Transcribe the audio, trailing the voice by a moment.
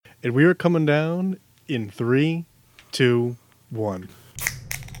And we are coming down in 3, 2, 1.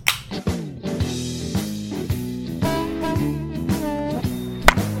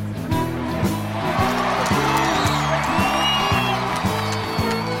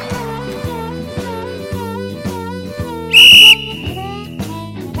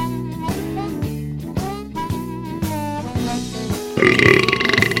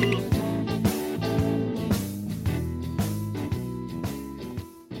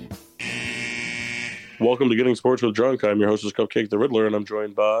 Welcome to Getting Sports with Drunk. I'm your hostess, Cupcake the Riddler, and I'm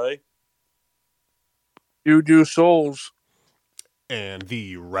joined by... You Souls. And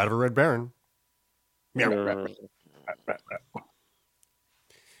the Rat of a Red Baron. Meow.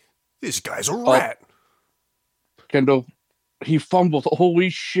 This guy's a rat. Kendall, he fumbled. Holy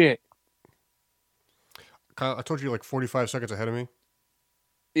shit. Kyle, I told you like 45 seconds ahead of me.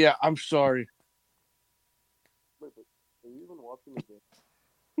 Yeah, I'm sorry. Wait, but are you even watching the game?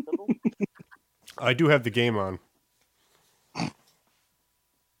 Kendall? I do have the game on. Oh,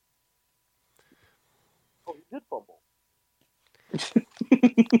 he did fumble.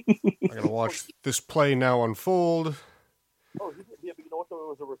 I'm going to watch this play now unfold. Oh, he did. Yeah, but you know what?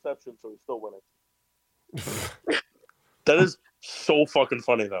 Though it was a reception, so he's still winning. That is so fucking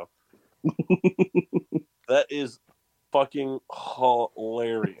funny, though. That is fucking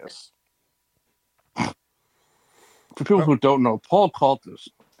hilarious. For people who don't know, Paul called this.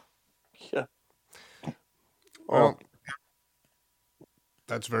 Yeah. Well,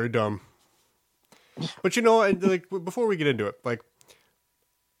 that's very dumb. But you know, like before we get into it, like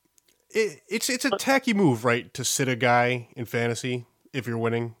it's a tacky move, right? To sit a guy in fantasy if you're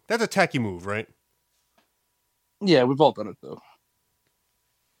winning. That's a tacky move, right? Yeah, we've all done it though.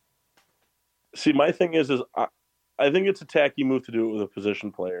 See, my thing is I think it's a tacky move to do it with a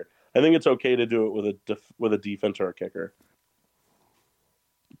position player. I think it's okay to do it with a defense or a kicker.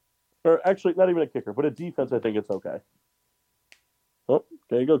 Or actually, not even a kicker, but a defense, I think it's okay. Oh,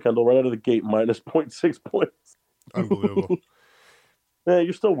 there you go, Kendall. Right out of the gate, minus 0.6 points. Unbelievable. Yeah,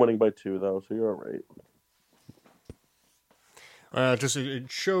 you're still winning by 2, though, so you're all right. Just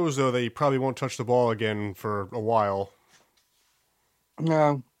it shows, though, that you probably won't touch the ball again for a while.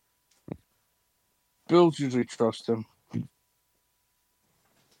 No. Bills usually trust him.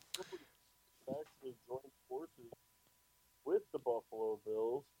 Actually joined forces with the Buffalo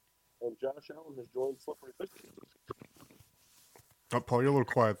Bills, and Josh Allen has joined Slippery Biscuits. Oh, Paul, you're a little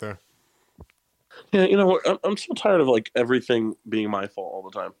quiet there. Yeah, you know what? I'm so tired of like everything being my fault all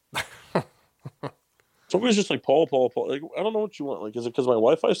the time. It's always just like Paul. Like, I don't know what you want. Like, is it because my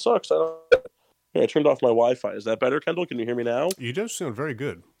Wi-Fi sucks? I turned off my Wi-Fi. Is that better, Kendall? Can you hear me now? You do sound very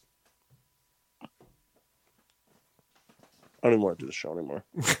good. I don't even want to do the show anymore.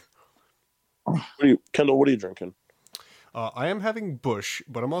 Kendall, what are you drinking? I am having Bush,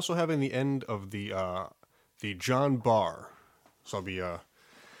 but I'm also having the end of the John Bar. So I'll be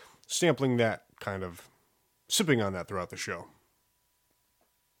sampling that, kind of sipping on that throughout the show.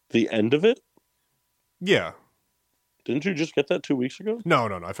 The end of it? Yeah. Didn't you just get that 2 weeks ago? No.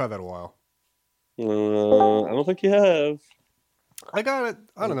 I've had that a while. I don't think you have. I got it,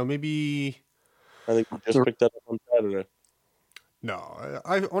 I don't know, maybe... I think you just picked that up on Saturday. No,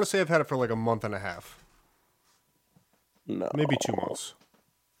 I want to say I've had it for like a month and a half. No. Maybe 2 months.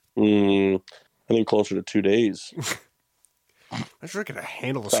 I think closer to 2 days. I was drinking a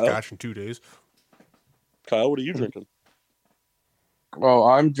handle of scotch in 2 days. Kyle, what are you drinking? Well,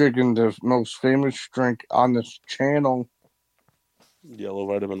 I'm drinking the most famous drink on this channel. Yellow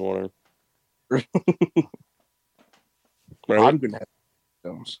vitamin water. Right? I'm going to have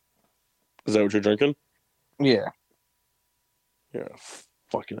those. Is that what you're drinking? Yeah. You're a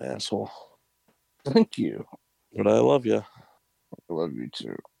fucking asshole. Thank you. But I love you. I love you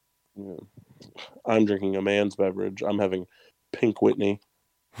too. Yeah. I'm drinking a man's beverage. I'm having Pink Whitney.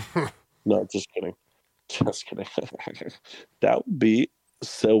 No, just kidding. Just kidding. That would be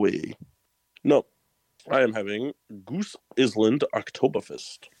silly. No, I am having Goose Island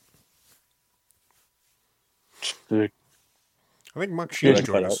Oktoberfest. I think Mark Sheehan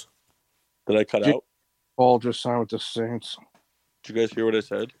joined us. Did I cut out? Paul just signed with the Saints. Did you guys hear what I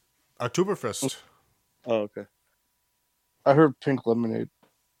said? Oktoberfest. Oh, okay. I heard Pink Lemonade.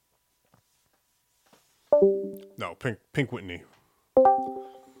 No, Pink Whitney.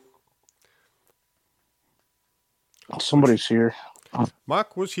 Somebody's here.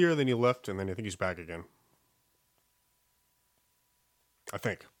 Mark was here, then he left, and then I think he's back again. I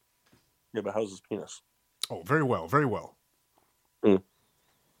think. Yeah, but how's his penis? Oh, very well, very well.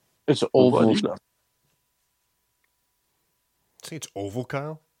 It's oval. Say it's oval,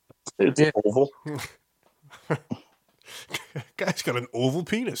 Kyle? It's oval. Guy's got an oval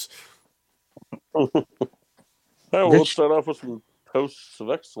penis. All right, well, let's start off with some toasts of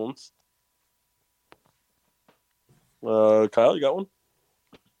excellence. Kyle, you got one?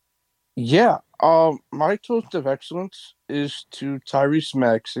 Yeah. My toast of excellence is to Tyrese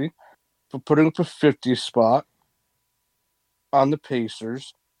Maxey for putting up a 50 spot on the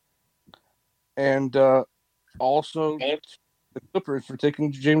Pacers, and also the Clippers for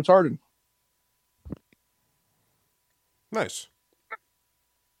taking James Harden. Nice.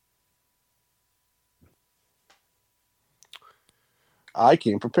 I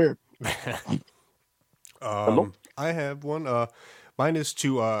came prepared. I have one. Mine is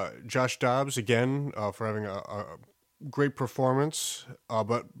to Josh Dobbs again for having a great performance,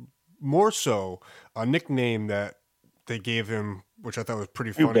 but more so a nickname that they gave him, which I thought was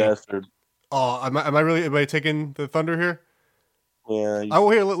pretty You funny. bastard. Oh, am I really? Am I taking the thunder here? Yeah. I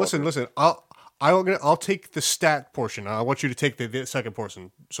will hear. Listen. I'll take the stat portion. I want you to take the second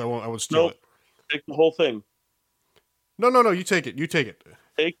portion, so I won't steal it. Take the whole thing. No. You take it.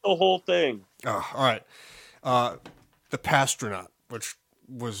 Take the whole thing. Oh, all right. The Pastronaut, which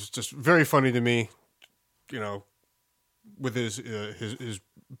was just very funny to me, with his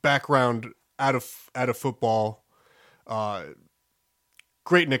background out of football.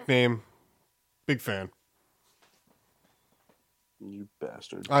 Great nickname. Big fan. You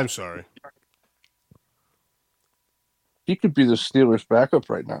bastard. I'm sorry. He could be the Steelers' backup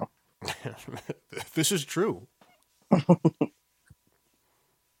right now. This is true. To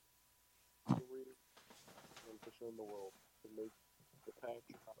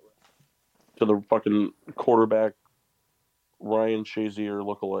the fucking quarterback Ryan Shazier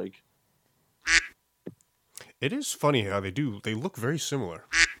lookalike. It is funny how they look very similar.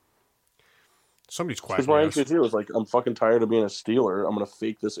 Somebody's Because quacking. Ryan Shazier was like, I'm fucking tired of being a Steeler. I'm going to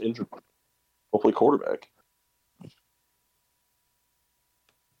fake this injury. I'll play quarterback.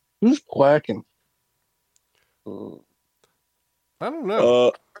 Who's quacking? I don't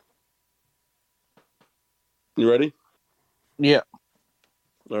know. You ready? Yeah.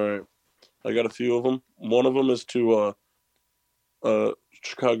 All right. I got a few of them. One of them is to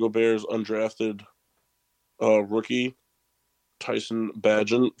Chicago Bears undrafted rookie Tyson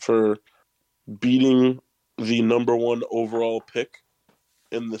Bagent for beating the number 1 overall pick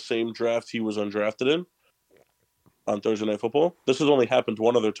in the same draft he was undrafted in on Thursday Night Football. This has only happened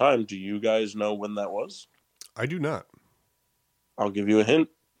one other time. Do you guys know when that was? I do not. I'll give you a hint.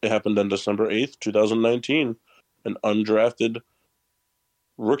 It happened on December 8th, 2019. An undrafted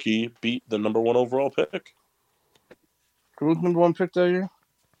rookie beat the number 1 overall pick. Who was number 1 pick that year?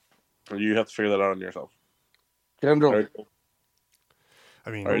 You have to figure that out on yourself. Kendall. Right. I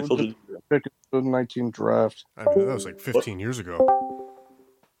mean, All right, so pick in 2019 draft. I mean, that was like 15 years ago.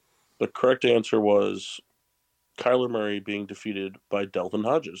 The correct answer was Kyler Murray being defeated by Delvin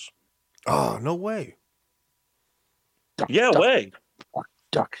Hodges. Oh, no way. Way.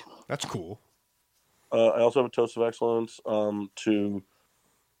 Duck. That's cool. I also have a toast of excellence to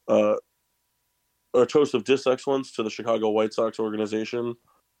a toast of disexcellence to the Chicago White Sox organization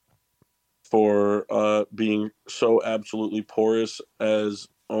for being so absolutely porous as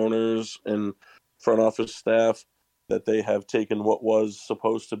owners and front office staff that they have taken what was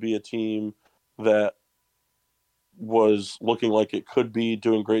supposed to be a team that was looking like it could be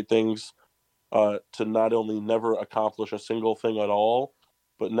doing great things to not only never accomplish a single thing at all,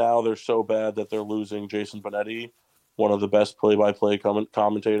 but now they're so bad that they're losing Jason Benetti, one of the best play-by-play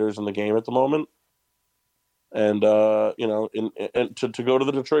commentators in the game at the moment, and to go to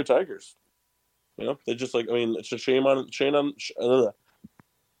the Detroit Tigers. They just it's a shame on.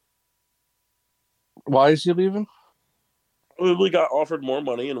 Why is he leaving? Probably got offered more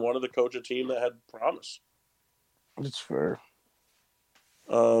money and wanted to coach a team that had promise. That's fair.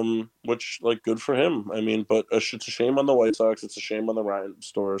 Which, good for him. I mean, but it's a shame on the White Sox. It's a shame on the Ryan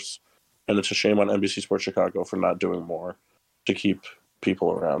stores, and it's a shame on NBC Sports Chicago for not doing more to keep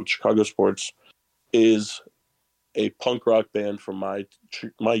people around. Chicago sports is a punk rock band from my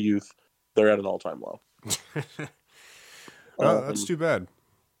youth. They're at an all-time low. That's too bad.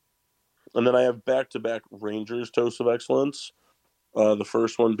 And then I have back-to-back Rangers toast of excellence. The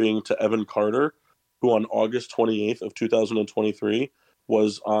first one being to Evan Carter, who on August 28th of 2023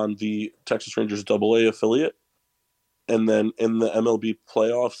 was on the Texas Rangers AA affiliate. And then in the MLB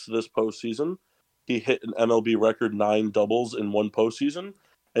playoffs this postseason, he hit an MLB record 9 doubles in one postseason.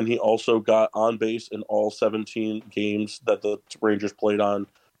 And he also got on base in all 17 games that the Rangers played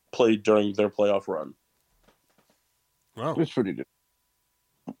during their playoff run. Wow. It's pretty good.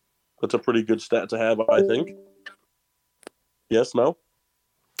 That's a pretty good stat to have, I think. Yes, no?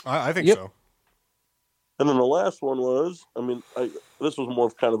 I think Yep. so. And then the last one was, this was more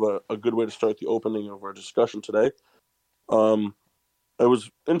of kind of a good way to start the opening of our discussion today. I was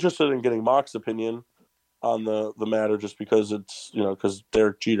interested in getting Mock's opinion on the matter just because because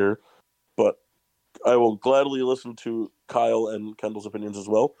Derek Jeter, but I will gladly listen to Kyle and Kendall's opinions as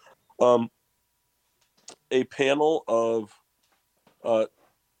well. A panel of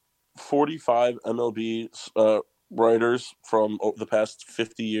 45 MLB writers from the past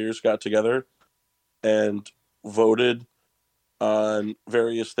 50 years got together and voted on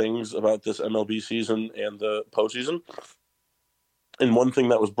various things about this MLB season and the postseason. And one thing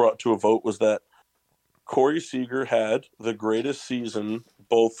that was brought to a vote was that Corey Seager had the greatest season,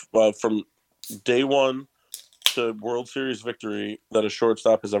 both from day one to World Series victory, that a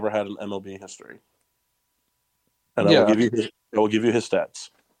shortstop has ever had in MLB history. And I will give you his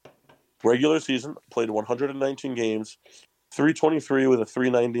stats. Regular season, played 119 games, 323 with a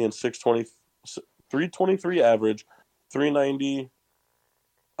 390 and 323 average, 390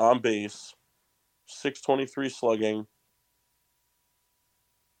 on base, 623 slugging,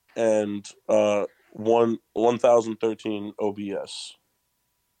 and 1013 OBS.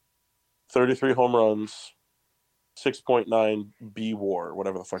 33 home runs, 6.9 B WAR,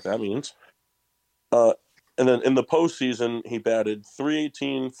 whatever the fuck that means. And then in the postseason, he batted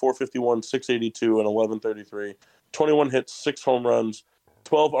 318, 451, 682, and 1133. 21 hits, 6 home runs,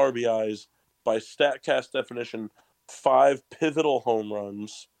 12 RBIs. By StatCast definition, 5 pivotal home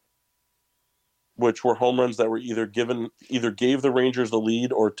runs, which were home runs that were either gave the Rangers the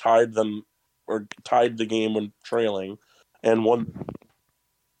lead or tied the game when trailing, and one.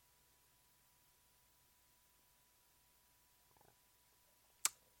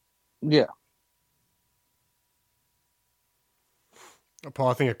 Yeah. Paul,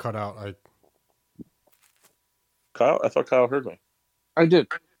 I think it cut out. Kyle, I thought Kyle heard me. I did.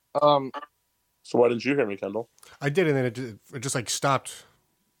 So why didn't you hear me, Kendall? I did, and then it just like stopped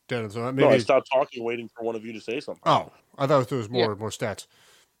dead. So maybe No, I stopped talking, waiting for one of you to say something. Oh, I thought there was more stats.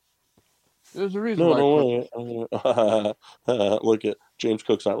 There's a reason. No, look at James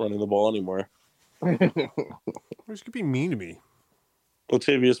Cook's not running the ball anymore. This could be mean to me.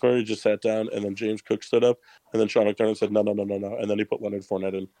 Latavius Murray just sat down, and then James Cook stood up, and then Sean McDermott said, no, and then he put Leonard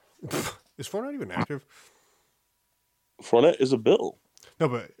Fournette in. Is Fournette even active? Fournette is a Bill. No,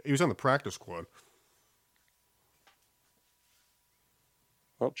 but he was on the practice squad.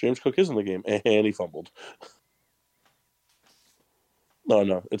 Well, James Cook is in the game, and he fumbled.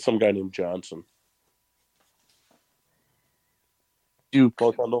 No, it's some guy named Johnson. Duke.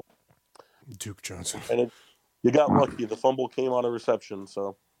 Duke Johnson. And you got lucky. The fumble came on a reception,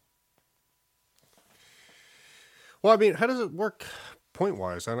 so. Well, I mean, how does it work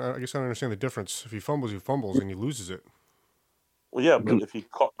point-wise? I guess I don't understand the difference. If he fumbles, and he loses it. Well, yeah, but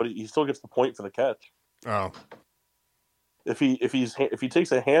he still gets the point for the catch. Oh. If he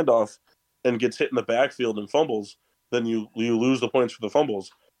takes a handoff and gets hit in the backfield and fumbles, then you lose the points for the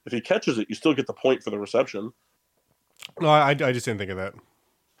fumbles. If he catches it, you still get the point for the reception. No, I just didn't think of that.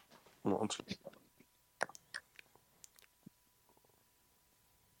 Well,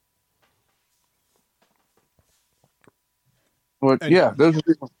 But yeah, there's a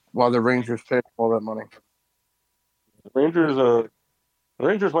reason why the Rangers paid all that money. The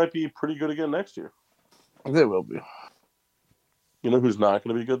Rangers might be pretty good again next year. They will be. You know who's not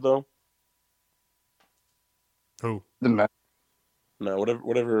going to be good though? Who? The Mets. No,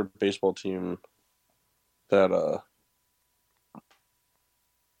 whatever baseball team that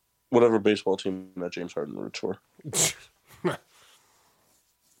whatever baseball team that James Harden roots for.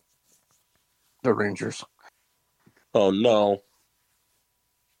 The Rangers. Oh no,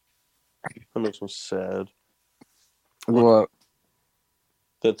 that makes me sad. What?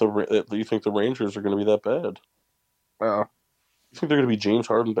 That you think the Rangers are going to be that bad? You think they're going to be James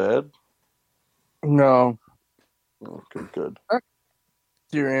Harden bad? No. Oh, good.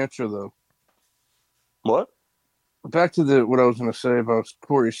 Your answer though. What? Back to what I was going to say about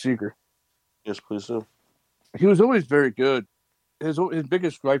Corey Seager. Yes, please do. He was always very good. His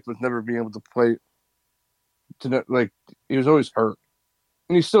biggest gripe was never being able to play. He was always hurt,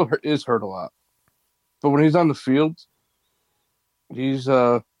 and he still is hurt a lot. But when he's on the field, he's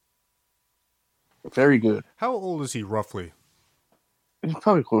very good. How old is he roughly? He's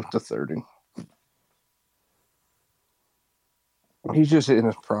probably close to 30. He's just in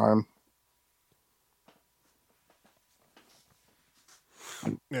his prime.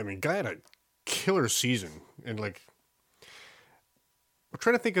 Yeah, I mean, guy had a killer season, and I'm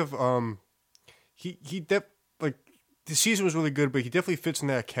trying to think of the season was really good, but he definitely fits in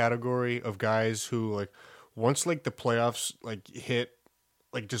that category of guys who once the playoffs hit,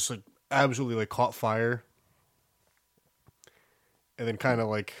 just absolutely caught fire, and then kind of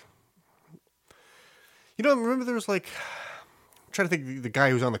like, remember there was like, I'm trying to think of the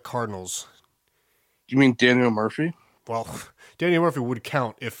guy who's on the Cardinals. You mean Daniel Murphy? Well, Daniel Murphy would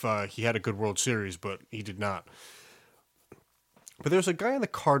count if he had a good World Series, but he did not. But there's a guy on the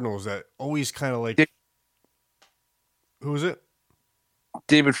Cardinals that always kind of like, who is it?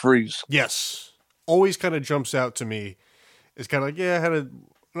 David Freese. Yes, always kind of jumps out to me. It's kind of like, yeah, I had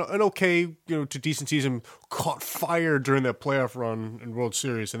an okay, to decent season, caught fire during that playoff run in World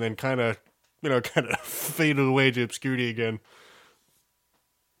Series, and then kind of faded away to obscurity again.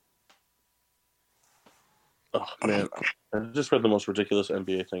 Oh man, I just read the most ridiculous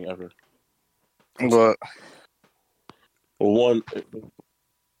NBA thing ever. What? Well, one, it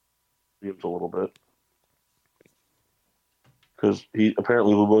a little bit because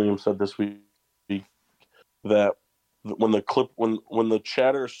apparently Lou Williams said this week that when the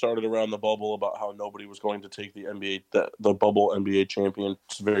chatter started around the bubble about how nobody was going to take the bubble NBA champions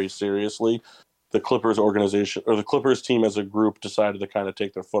very seriously, the Clippers organization or the Clippers team as a group decided to kind of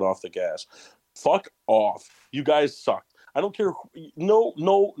take their foot off the gas. Fuck off. You guys suck. I don't care. No.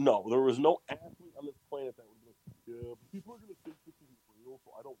 There was no athlete on this planet that would be like, yeah, but people are going to think this is real,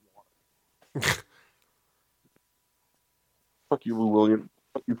 so I don't want it. Fuck you, Lou Williams.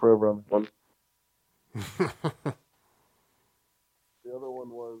 Fuck you forever on that one. The other one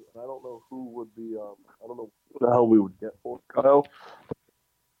was, and I don't know who would be, I don't know who the hell we would get for Kyle.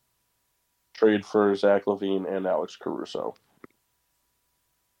 Trade for Zach LaVine and Alex Caruso.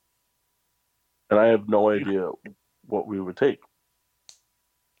 And I have no idea what we would take.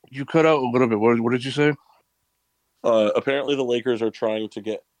 You cut out a little bit. What did you say? Apparently the Lakers are trying to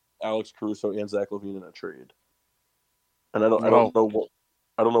get Alex Caruso and Zach LaVine in a trade. And I don't know what,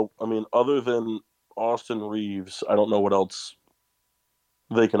 I don't know. I mean, other than Austin Reeves, I don't know what else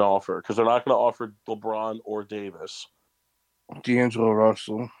they can offer because they're not going to offer LeBron or Davis. D'Angelo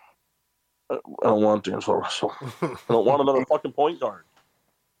Russell. I don't want D'Angelo Russell. I don't want another fucking point guard.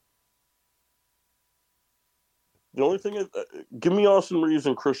 The only thing is, give me Austin Reeves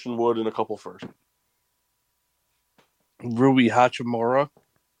and Christian Wood and a couple first. Rui Hachimura.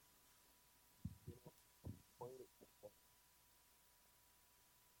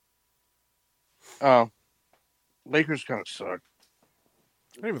 Oh, Lakers kind of suck.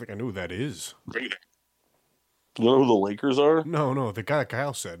 I don't even think I know who that is. You know who the Lakers are? No, the guy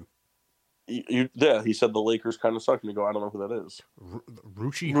Kyle said. Yeah, he said the Lakers kind of suck, and you go, I don't know who that is.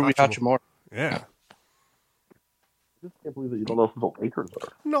 Rui Hachimura. Yeah. I just can't believe that you don't know who the Lakers are.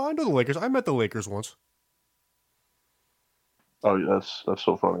 No, I know the Lakers. I met the Lakers once. Oh, yeah, that's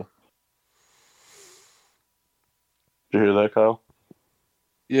so funny. Did you hear that, Kyle?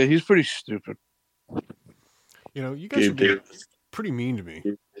 Yeah, he's pretty stupid. You guys are being pretty mean to me.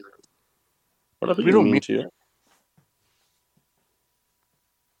 We're not being mean to you.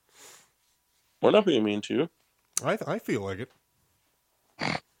 We're not being mean to you. I feel like it.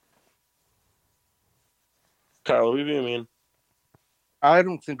 Kyle, are we being mean? I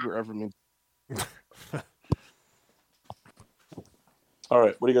don't think we're ever mean. All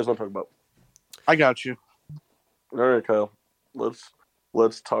right, what do you guys want to talk about? I got you. All right, Kyle.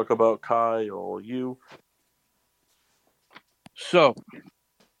 Let's talk about Kyle. You. So,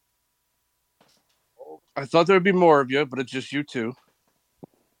 I thought there would be more of you, but it's just you two.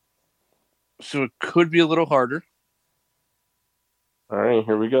 So it could be a little harder. All right,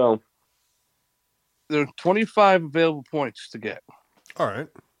 here we go. There are 25 available points to get. All right.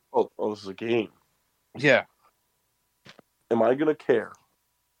 Oh, this is a game. Yeah. Am I gonna care?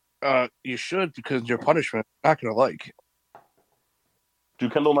 You should, because your punishment I'm not gonna like. Do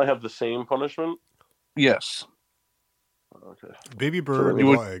Kendall and I have the same punishment? Yes. Okay. Baby bird,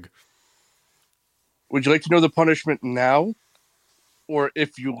 egg. Would you like to know the punishment now, or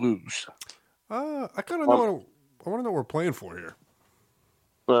if you lose? I kind of know. I want to know what we're playing for here.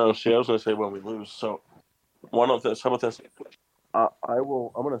 See, I was gonna say when we lose. So, why not this? How about this? I'm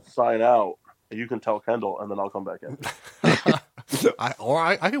gonna sign out. You can tell Kendall, and then I'll come back in.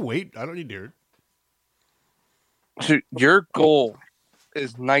 I can wait. I don't need to hear it. So your goal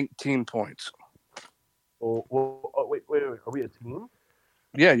is 19 points. Oh, wait. Are we a team?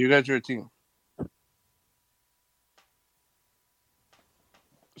 Yeah, you guys are a team.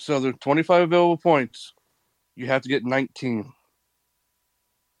 So there are 25 available points. You have to get 19.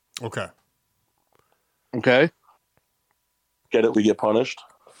 Okay. Okay? Get it? We get punished?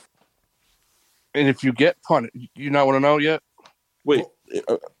 And if you get punished, you not want to know yet? Wait.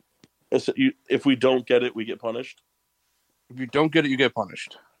 If we don't get it, we get punished? If you don't get it, you get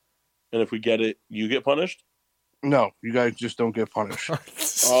punished. And if we get it, you get punished? No, you guys just don't get punished.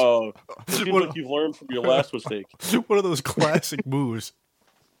 Oh, it seems What- like you've learned from your last mistake. One of those classic moves.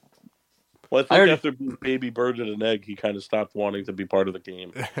 Well, I I think already- after being baby birded an egg, he kind of stopped wanting to be part of the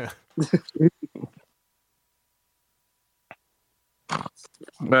game.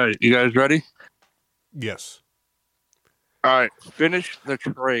 All right, you guys ready? Yes. All right, finish the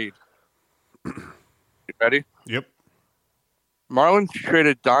trade. You ready? Yep. Marlins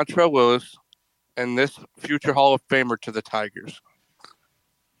traded Dontrell Willis and this future Hall of Famer to the Tigers.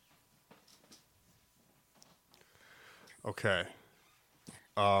 Okay.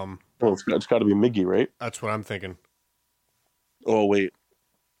 Well, it's got to be Miggy, right? That's what I'm thinking. Oh wait,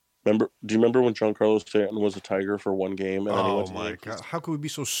 do you remember when Giancarlo Stanton was a Tiger for one game and then he Oh went to the my Yankees? god! How could we be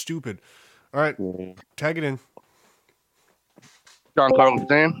so stupid? All right, Yeah. tag it in. John Carlos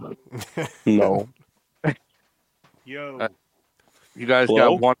Stan, No. Yo. you guys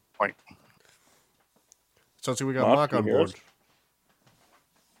Hello? got 1 point. Sounds like we got Mock, Mock can on you hear board. us?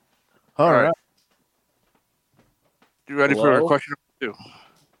 All right. You ready for Hello? question number 2?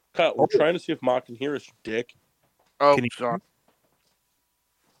 Kyle, we're trying to see if Mock can hear us, you dick. Oh, Can you- sorry.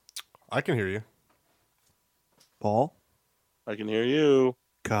 I can hear you. Paul? I can hear you.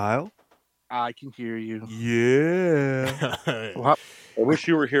 Kyle? I can hear you. Yeah. Well, I wish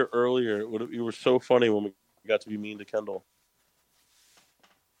you were here earlier. You were so funny when we got to be mean to Kendall.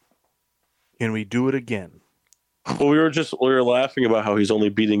 Can we do it again? Well, we were laughing about how he's only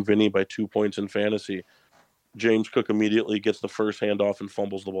beating Vinny by 2 points in fantasy. James Cook immediately gets the first handoff and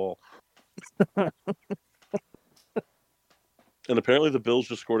fumbles the ball. And apparently the Bills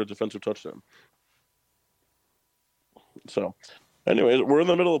just scored a defensive touchdown. So, anyways, we're in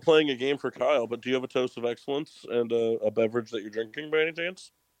the middle of playing a game for Kyle, but do you have a toast of excellence and a beverage that you're drinking by any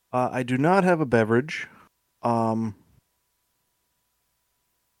chance? I do not have a beverage. What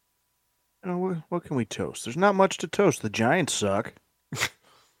can we toast? There's not much to toast. The Giants suck.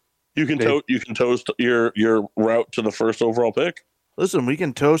 You can toast your route to the first overall pick. Listen, we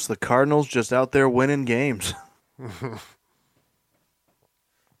can toast the Cardinals just out there winning games.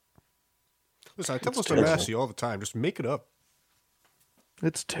 Listen, I tell this to terrible. Massey all the time. Just make it up.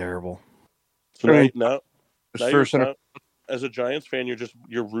 It's terrible. So now it's you're first inter- as a Giants fan,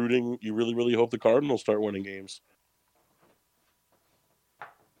 you're rooting. You really, really hope the Cardinals start winning games.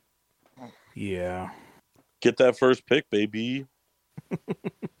 Yeah. Get that first pick, baby.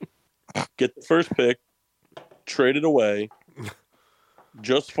 Get the first pick, trade it away,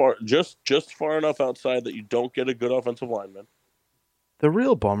 just far enough outside that you don't get a good offensive lineman. The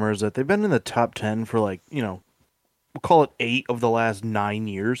real bummer is that they've been in the top 10 for we'll call it 8 of the last 9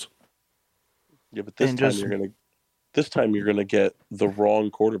 years. Yeah, but this And time you're gonna get the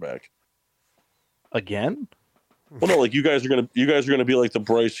wrong quarterback. Again? Well, no, like you guys are gonna be like the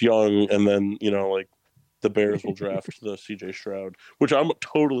Bryce Young, and then like the Bears will draft the CJ Stroud, which I'm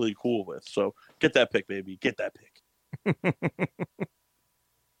totally cool with. So get that pick, baby. Get that pick. Get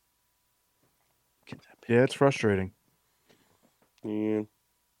that pick. Yeah, it's frustrating. Yeah.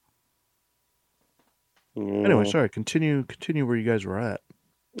 Anyway, sorry. Continue where you guys were at.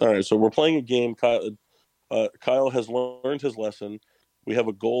 All right, so we're playing a game. Kyle has learned his lesson. We have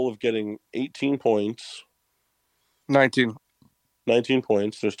a goal of getting 18 points, 19. 19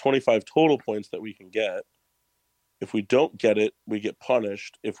 points. There's 25 total points that we can get. If we don't get it, we get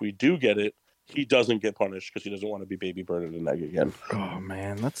punished. If we do get it, he doesn't get punished because he doesn't want to be baby birded an egg again. Oh,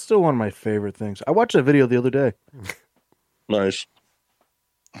 man. That's still one of my favorite things. I watched that video the other day. Nice.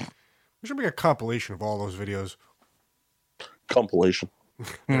 We should make a compilation of all those videos. Compilation.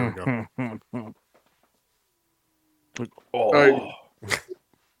 There we go. Oh. All right.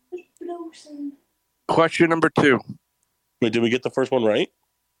 Question number 2. Wait, did we get the first one right?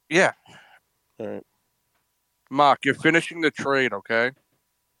 Yeah. All right. Mock, you're finishing the trade, okay?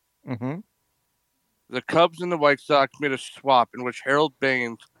 Mm-hmm. The Cubs and the White Sox made a swap in which Harold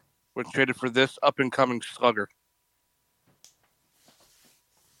Baines was traded for this up-and-coming slugger.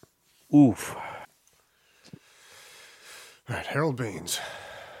 Oof. All right, Harold Baines.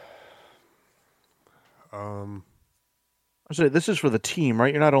 I say this is for the team,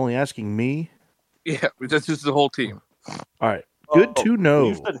 right? You're not only asking me. Yeah, this is the whole team. All right. Good to know.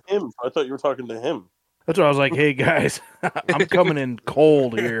 You said him. I thought you were talking to him. That's why I was like, hey, guys, I'm coming in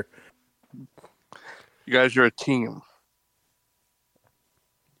cold here. You guys are a team.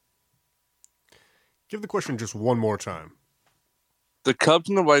 Give the question just one more time. The Cubs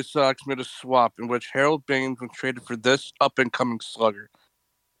and the White Sox made a swap in which Harold Baines was traded for this up-and-coming slugger.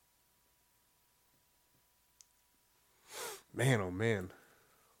 Man, oh man.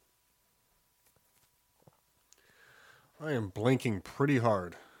 I am blanking pretty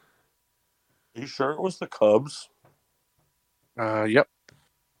hard. Are you sure it was the Cubs? Yep.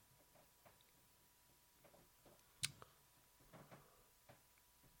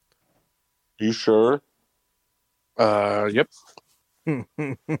 You sure? Yep.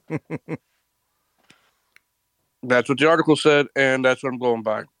 That's what the article said, and that's what I'm going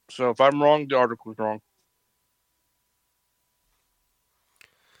by. So if I'm wrong, the article's wrong.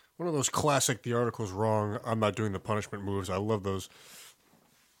 One of those classic, the article's wrong, I'm not doing the punishment moves. I love those.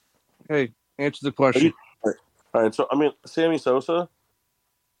 Hey, answer the question. All right. So I mean, Sammy Sosa.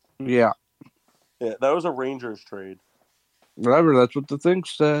 Yeah. Yeah, that was a Rangers trade. Whatever. That's what the thing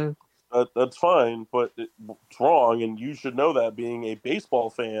said. That's fine, but it's wrong, and you should know that being a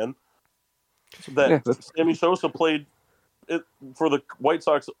baseball fan. That Sammy Sosa played for the White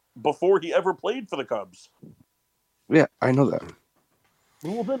Sox before he ever played for the Cubs. Yeah, I know that.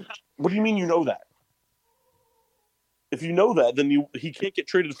 Well, then, what do you mean you know that? If you know that, then he can't get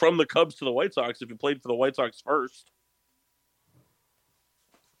traded from the Cubs to the White Sox if he played for the White Sox first.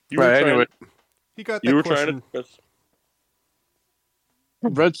 Anyway, he got that question.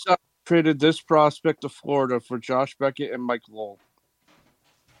 Red Sox traded this prospect to Florida for Josh Beckett and Mike Lowell.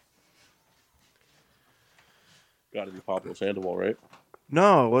 Got to be Pablo Sandoval, right?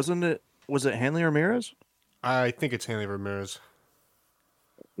 No, wasn't it? Was it Hanley Ramirez? I think it's Hanley Ramirez.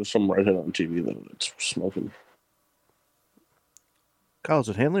 There's some redhead on TV that's smoking. Kyle, is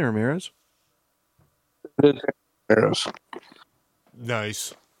it Hanley Ramirez?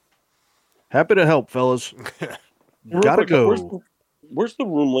 Nice. Happy to help, fellas. Gotta go. Where's the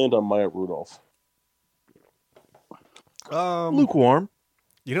room land on Maya Rudolph? Lukewarm.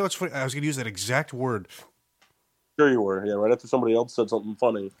 You know what's funny? I was going to use that exact word. Sure you were. Yeah, right after somebody else said something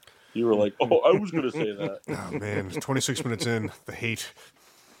funny, you were like, "Oh, I was going to say that." Oh man, 26 minutes in, the hate.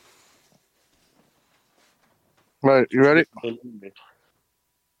 Right, you ready?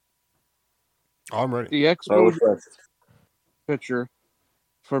 I'm ready. The Expos pitcher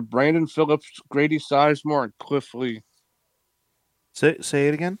for Brandon Phillips, Grady Sizemore, and Cliff Lee. Say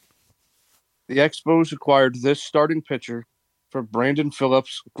it again. The Expos acquired this starting pitcher for Brandon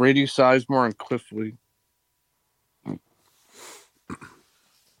Phillips, Grady Sizemore, and Cliff Lee.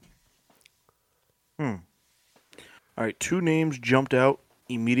 All right, two names jumped out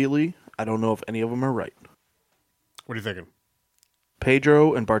immediately. I don't know if any of them are right. What are you thinking?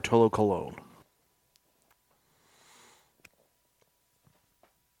 Pedro and Bartolo Colon.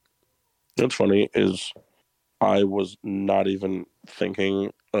 What's funny is I was not even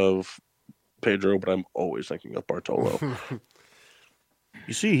thinking of Pedro, but I'm always thinking of Bartolo.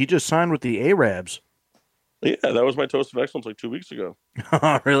 You see, he just signed with the Arabs. Yeah, that was my toast of excellence like 2 weeks ago.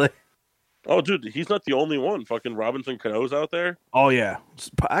 Really? Oh, dude, he's not the only one. Fucking Robinson Cano's out there. Oh, yeah.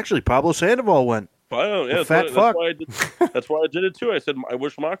 Actually, Pablo Sandoval went. Oh, yeah, that's why I did it too. I said I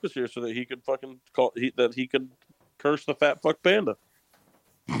wish Mark was here so that he could fucking he could curse the fat fuck panda.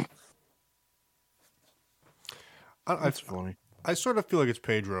 That's funny. I sort of feel like it's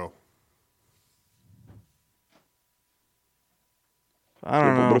Pedro. I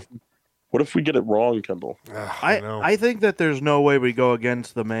don't know. What if we get it wrong, Kendall? I think that there's no way we go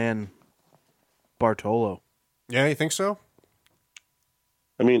against the man Bartolo. Yeah, you think so?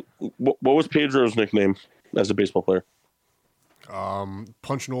 I mean, what was Pedro's nickname as a baseball player?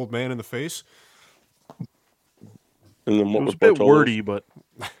 Punch an old man in the face. And then what was a bit Bartolo's? wordy, but.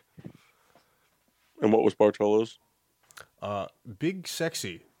 And what was Bartolo's? Big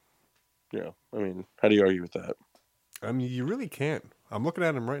sexy. Yeah, I mean, how do you argue with that? I mean, you really can't. I'm looking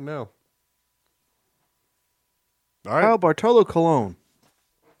at him right now. All right. Kyle, Bartolo Colon.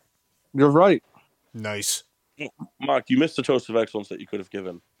 You're right. Nice. Mark, you missed the toast of excellence that you could have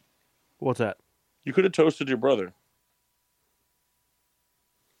given. What's that? You could have toasted your brother.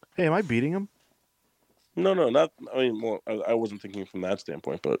 Hey, am I beating him? No, not. I mean, well, I wasn't thinking from that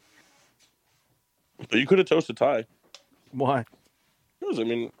standpoint, but you could have toasted Ty. Why? Because I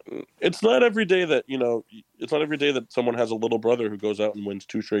mean, it's not every day that it's not every day that someone has a little brother who goes out and wins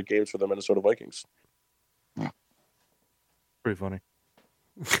 2 straight games for the Minnesota Vikings. Pretty funny.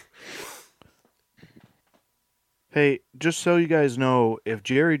 Hey, just so you guys know, if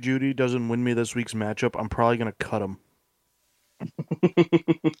Jerry Jeudy doesn't win me this week's matchup, I'm probably going to cut him.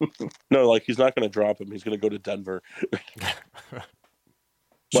 No, like he's not going to drop him. He's going to go to Denver.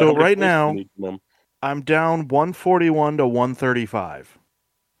 So right now, I'm down 141 to 135.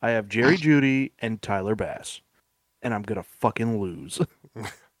 I have Jerry Jeudy and Tyler Bass, and I'm going to fucking lose.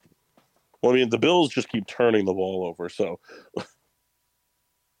 Well, I mean, the Bills just keep turning the ball over, so...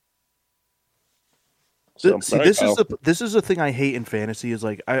 This is the thing I hate in fantasy is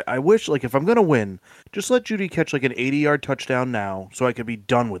like I wish like if I'm gonna win, just let Jeudy catch like an 80-yard touchdown now so I could be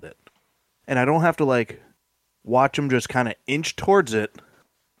done with it, and I don't have to like watch him just kind of inch towards it.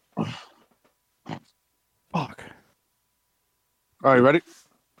 Fuck. All right, ready?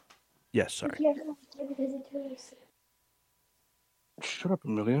 Yes, sorry. Shut up,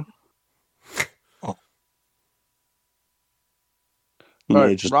 Amelia.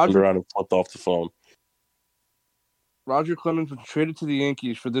 May just turned around and flipped off the phone. Roger Clemens was traded to the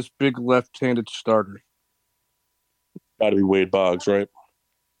Yankees for this big left-handed starter. Got to be Wade Boggs, right?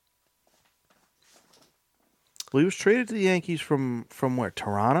 Well, he was traded to the Yankees from where?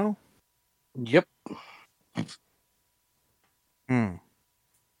 Toronto? Yep.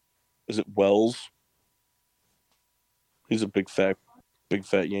 Is it Wells? He's a big fat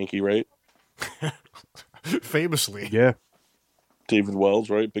Yankee, right? Famously. Yeah. David Wells,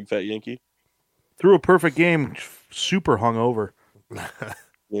 right? Big fat Yankee. Threw a perfect game, super hungover.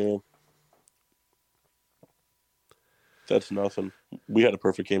 Yeah. That's nothing. We had a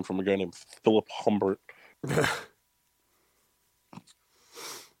perfect game from a guy named Philip Humbert.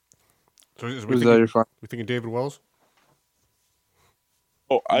 So we thinking David Wells?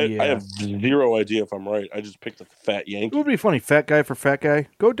 Oh, I have zero idea if I'm right. I just picked a fat Yankee. It would be funny. Fat guy for fat guy.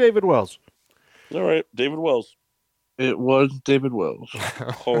 Go David Wells. All right, David Wells. It was David Wells.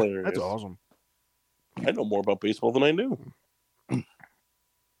 Hilarious. That's awesome. I know more about baseball than I knew. All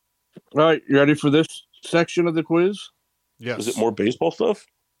right, you ready for this section of the quiz? Yes. Is it more baseball stuff?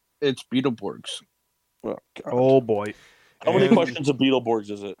 It's Beetleborgs. Oh, God. Oh, boy. How many questions of Beetleborgs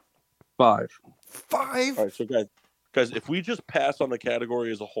is it? 5. 5? All right, so guys, if we just pass on the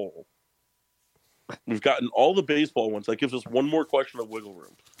category as a whole, we've gotten all the baseball ones. That gives us one more question of wiggle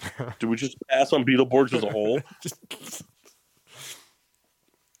room. Do we just pass on Beetleborgs as a whole?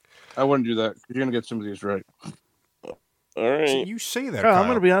 I wouldn't do that. You're going to get some of these right. All right. So you say that, I'm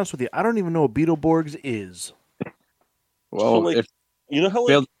going to be honest with you. I don't even know what Beetleborgs is. Well, so, you know how,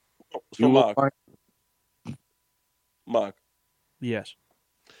 like... So, Mock. Yes.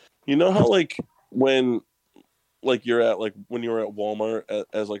 You know how, like, when you were at Walmart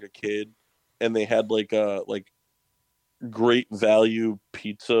as like a kid, and they had like great value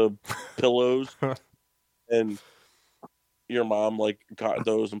pizza pillows, and your mom like got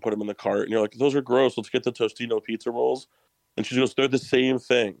those and put them in the cart, and you're like, those are gross. Let's get the Tostino pizza rolls, and she goes, they're the same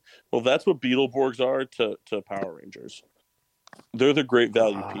thing. Well, that's what Beetleborgs are to Power Rangers. They're the great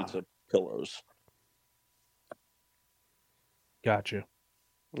value pizza pillows. Gotcha.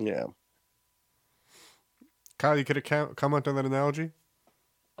 Yeah. Kyle, you could comment on that analogy?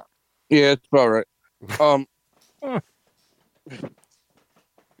 Yeah, it's about right.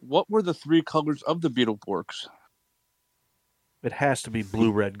 What were the 3 colors of the Beetleborgs? It has to be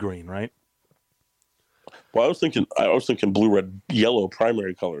blue, red, green, right? Well, I was thinking blue, red, yellow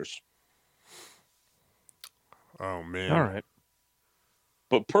primary colors. Oh man! All right,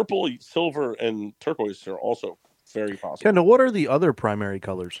 but purple, silver, and turquoise are also very possible. Kendall, what are the other primary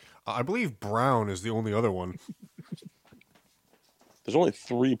colors? I believe brown is the only other one. There's only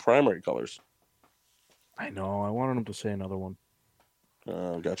 3 primary colors. I know. I wanted him to say another one.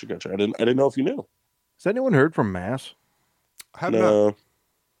 Gotcha. I didn't know if you knew. Has anyone heard from Mass? I have not.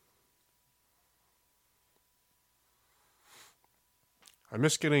 I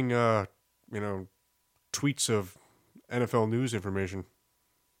miss getting, tweets of NFL news information.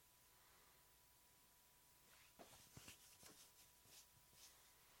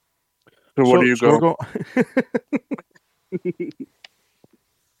 So what do you go?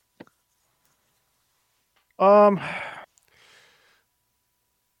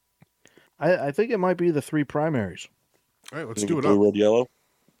 I think it might be the 3 primaries. All right, let's do it. Blue, red, yellow.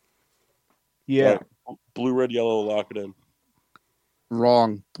 Yeah, right. Blue, red, yellow. Lock it in.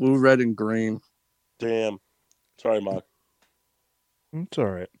 Wrong. Blue, red, and green. Damn. Sorry, Mark. It's all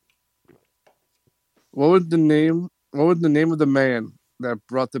right. What was the name of the man that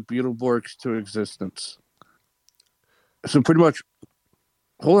brought the Beetleborgs to existence? So pretty much,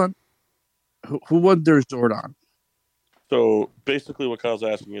 hold on. Who was their Zordon? So basically, what Kyle's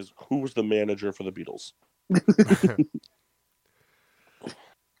asking is, who was the manager for the Beatles?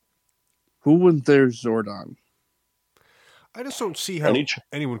 Who was their Zordon? I just don't see how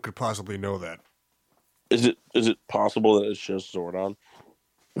anyone could possibly know that. Is it possible that it's just Zordon?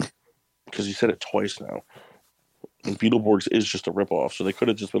 Because he said it twice now. And Beetleborgs is just a ripoff, so they could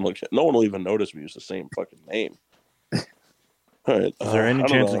have just been like, no one will even notice we use the same fucking name. All right. Is there any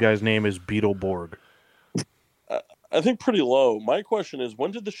chance the guy's name is Beetleborg? I think pretty low. My question is,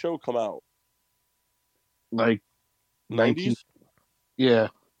 when did the show come out? Like 90s? Yeah.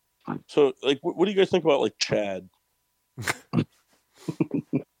 So, like, what do you guys think about, like, Chad?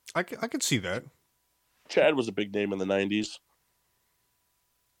 I could see that. Chad was a big name in the 90s.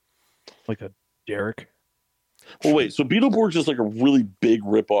 Like a Derek? Well, wait. So Beetleborgs is like a really big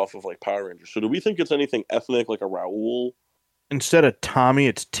ripoff of like Power Rangers. So do we think it's anything ethnic, like a Raoul? Instead of Tommy,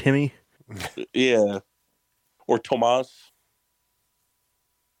 it's Timmy. Yeah. Or Tomas?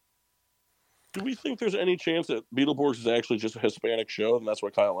 Do we think there's any chance that Beetleborgs is actually just a Hispanic show and that's why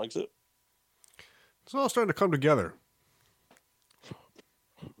Kyle likes it? It's all starting to come together.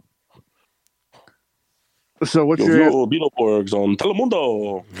 So what's Yo, your Beetleborgs on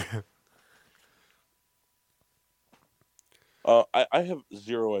Telemundo? I have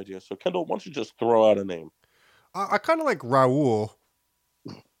zero idea. So Kendall, why don't you just throw out a name? I kind of like Raoul.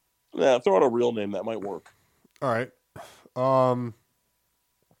 Yeah, throw out a real name that might work. All right.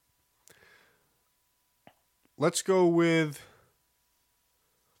 Let's go with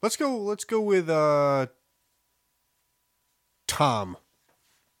Tom.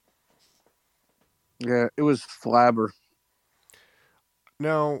 Yeah, it was Flabber.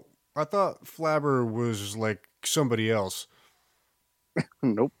 Now, I thought Flabber was like somebody else.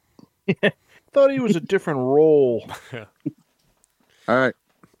 Nope. Thought he was a different role. All right.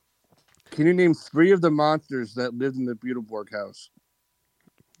 Can you name 3 of the monsters that lived in the Beetleborg house?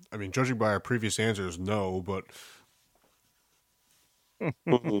 I mean, judging by our previous answers, no, but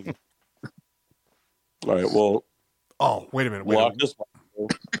All right, well. Oh, wait a minute. Loch Ness.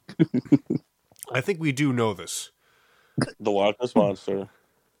 I think we do know this. The Loch Ness Monster,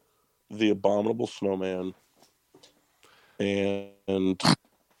 the Abominable Snowman, and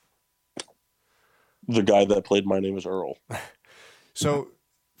the guy that played My Name is Earl. So,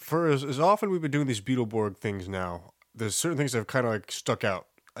 for as often we've been doing these Beetleborg things now, there's certain things that have kind of like stuck out.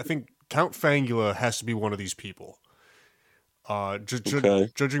 I think Count Fangula has to be one of these people. Okay.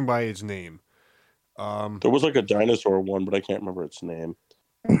 Judging by its name. There was like a dinosaur one, but I can't remember its name.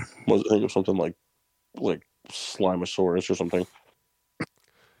 I think it was something like Slimosaurus or something.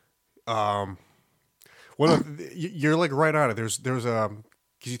 Well, no, you're like right on it. There's because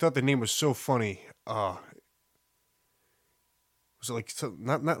you thought the name was so funny. Was it like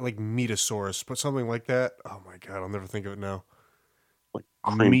not like Metasaurus, but something like that? Oh my god, I'll never think of it now. Like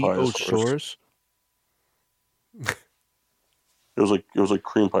Meosaurus. It was like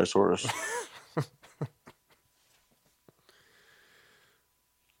Cream Piesaurus.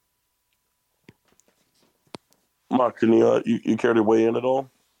 Mark, can you care to weigh in at all?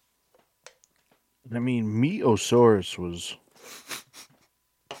 I mean, Meosaurus was.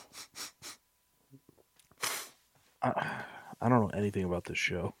 I don't know anything about this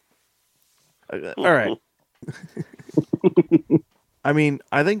show. All right. I mean,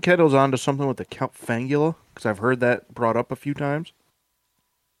 I think Kendall's onto something with the Count Fangula because I've heard that brought up a few times.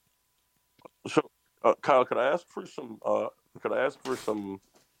 So, Kyle, could I ask for some?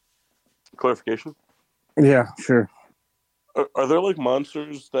 Clarification? Yeah, sure. Are there like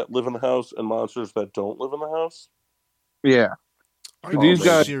monsters that live in the house and monsters that don't live in the house? Yeah. Are These you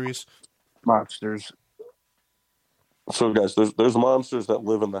guys serious? monsters. So, guys, there's monsters that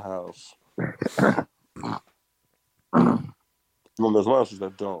live in the house. And there's monsters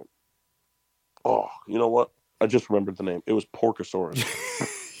that don't. Oh, you know what? I just remembered the name. It was Porcosaurus.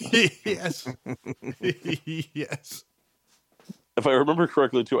 Yes. Yes. If I remember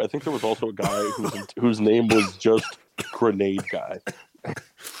correctly, too, I think there was also a guy whose name was just Grenade Guy.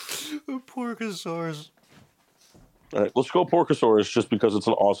 Porcosaurus. All right, let's go Porcosaurus just because it's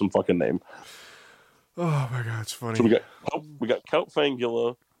an awesome fucking name. Oh my god, it's funny. So we got Count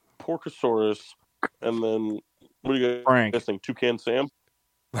Fangula, Porcosaurus, and then what do you guys think? Toucan Sam?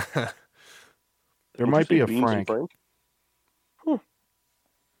 There might be a Frank. Huh.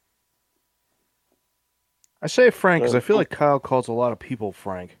 I say Frank because I feel like Kyle calls a lot of people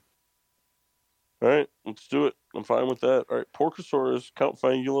Frank. All right, let's do it. I'm fine with that. All right, Porcosaurus, Count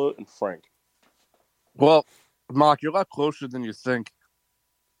Fangula, and Frank. Well, Mark, you're a lot closer than you think.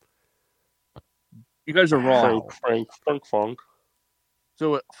 You guys are wrong. Frank Funk.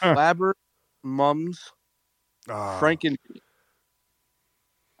 So, Flabber, Mums, Frank and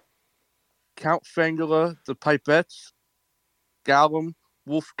Count Fangula, the Pipettes, Gallum,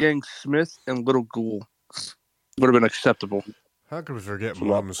 Wolfgang Smith, and Little Ghoul would have been acceptable. How could we forget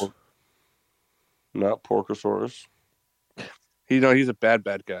Mums? Not Porcosaurus. He's a bad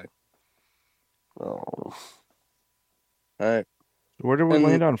guy. Oh. All right. Where did we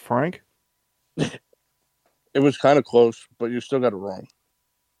land on Frank? It was kind of close, but you still got it wrong.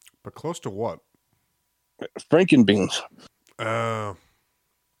 But close to what? Frankenbeans.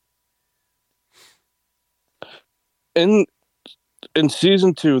 In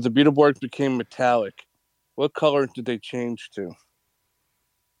season 2, the Beetleborgs became metallic. What color did they change to?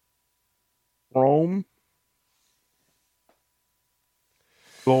 Chrome.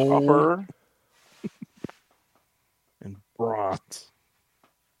 Gold. Copper. Bronze.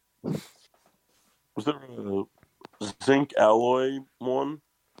 Was there a zinc alloy one?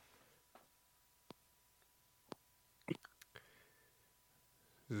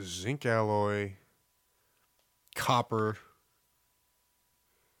 Zinc alloy, copper.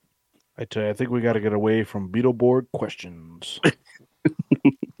 I tell you, I think we got to get away from Beetleborg questions.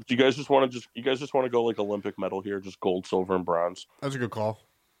 You guys just want to go like Olympic medal here, just gold, silver, and bronze. That's a good call.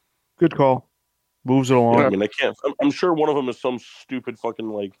 Good call. Moves it along. Yeah, I mean, I can't. I'm sure one of them is some stupid fucking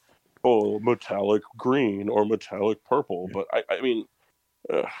like, metallic green or metallic purple. But I mean,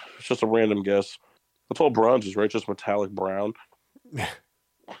 it's just a random guess. That's all bronze is, right? Just metallic brown.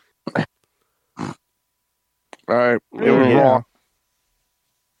 All right, Yeah. you were wrong.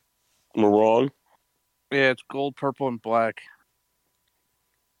 Am I wrong? Yeah, it's gold, purple, and black.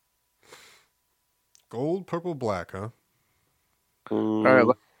 Gold, purple, black, huh? All right,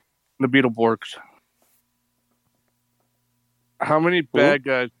 the Beetleborgs. How many bad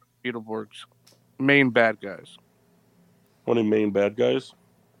guys are Beetleborgs? Main bad guys. How many main bad guys?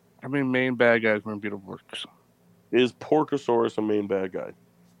 How many main bad guys were in Beetleborgs? Is Porcosaurus a main bad guy?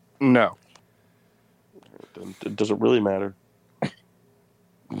 No. Does it really matter?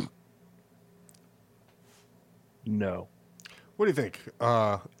 No. What do you think?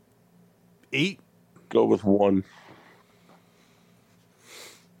 8? Go with 1.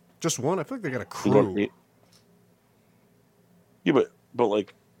 Just 1? I feel like they got a You want crew. 8? Yeah, but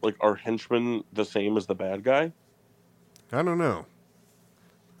like are henchmen the same as the bad guy? I don't know.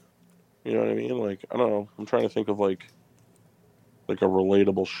 You know what I mean? Like, I don't know. I'm trying to think of like a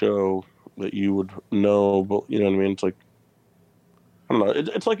relatable show that you would know, but you know what I mean? It's like, I don't know.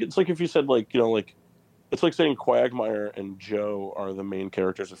 It's like if you said like, like it's like saying Quagmire and Joe are the main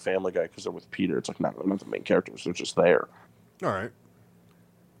characters of Family Guy because they're with Peter. It's like, no, they're not the main characters. They're just there. All right.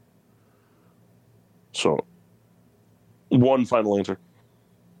 So, one final answer.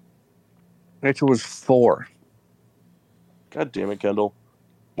 Answer was 4. God damn it, Kendall.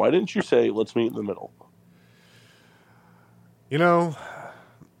 Why didn't you say, let's meet in the middle? You know,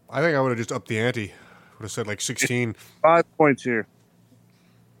 I think I would have just upped the ante. Would have said like 16. 5 points here.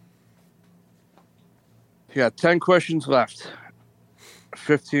 You got 10 questions left.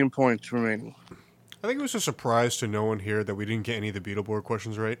 15 points remaining. I think it was a surprise to no one here that we didn't get any of the Beetleborg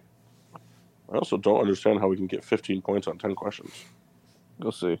questions right. I also don't understand how we can get 15 points on 10 questions.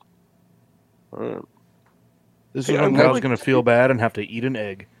 We'll see. All right. This Hey, is when I'm Kyle's really- going to feel bad and have to eat an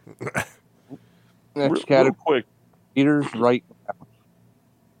egg. Next Real category. quick. Eaters right.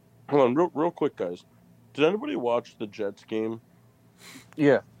 Hold on, real quick, guys. Did anybody watch the Jets game?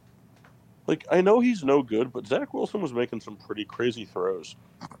 Yeah. Like, I know he's no good, but Zach Wilson was making some pretty crazy throws.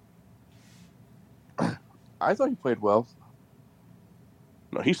 I thought he played well.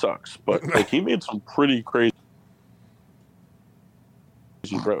 No, he sucks, but like he made some pretty crazy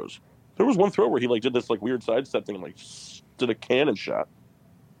throws. There was one throw where he like did this like weird sidestep thing and like did a cannon shot.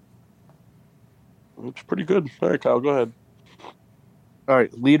 It's pretty good. All right, Kyle, go ahead. All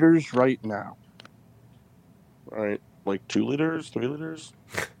right, leaders right now. All right, like 2 liters, 3 liters.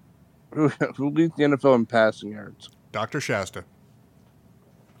 Who leads the NFL in passing yards? Dr. Shasta.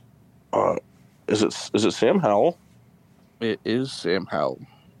 Is it Sam Howell? It is Sam Howell.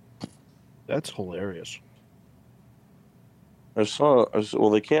 That's hilarious. Well,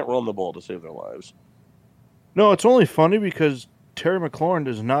 they can't run the ball to save their lives. No, it's only funny because Terry McLaurin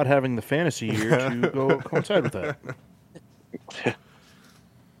is not having the fantasy year to go coincide with that.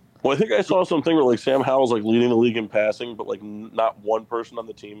 Well, I think I saw something where like Sam Howell's like leading the league in passing, but like not one person on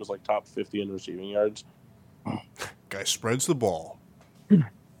the team is like top 50 in receiving yards. Guy spreads the ball.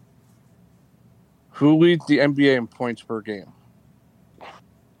 Who leads the NBA in points per game?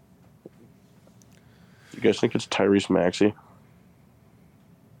 You guys think it's Tyrese Maxey?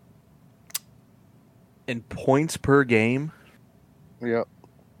 In points per game? Yep.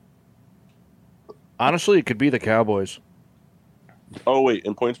 Honestly, it could be the Cowboys. Oh wait,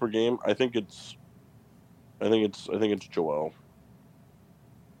 in points per game, I think it's Joel.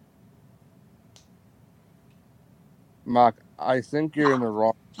 Mark, I think you're in the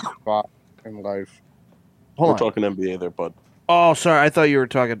wrong spot in life. We're Hold on. talking NBA there, bud. Oh, sorry. I thought you were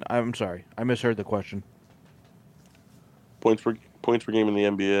talking. I'm sorry. I misheard the question. Points per game in the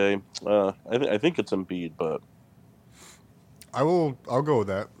NBA. I think it's Embiid, but I'll go with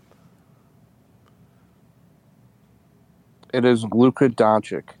that. It is Luka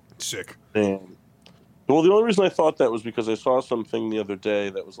Doncic. Sick. damn. Well, the only reason I thought that was because I saw something the other day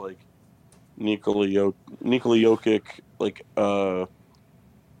that was like Nikola Jokic, like what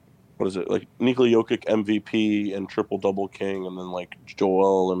is it? Like Nikola Jokic MVP and triple double king, and then like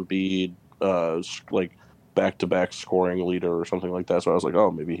Joel Embiid, like back-to-back scoring leader or something like that. So I was like,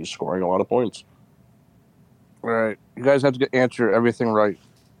 oh, maybe he's scoring a lot of points. All right. You guys have to answer everything right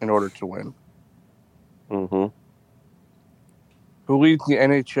in order to win. Mm-hmm. Who leads the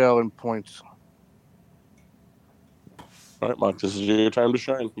NHL in points? All right, Mark, this is your time to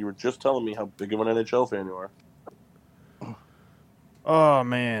shine. You were just telling me how big of an NHL fan you are. Oh,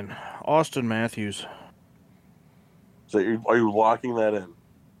 man. Austin Matthews. So are you locking that in?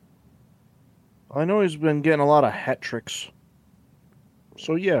 I know he's been getting a lot of hat tricks.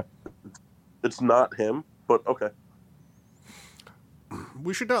 So, yeah. It's not him, but okay.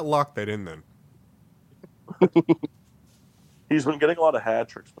 We should not lock that in then. He's been getting a lot of hat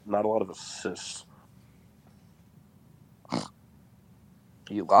tricks, but not a lot of assists.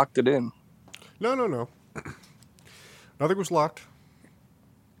 You locked it in. No. Nothing was locked.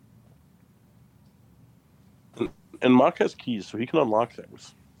 And Mock has keys, so he can unlock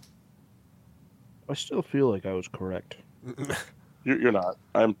things. I still feel like I was correct. You're not.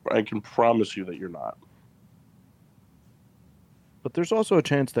 I can promise you that you're not. But there's also a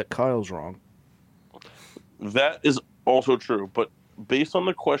chance that Kyle's wrong. That is also true, but based on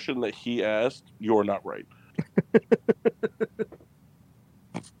the question that he asked, you're not right.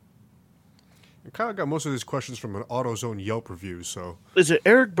 Kyle got most of these questions from an AutoZone Yelp review, so... Is it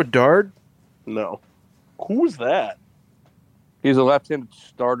Eric Bedard? No. Who's that? He's a left-handed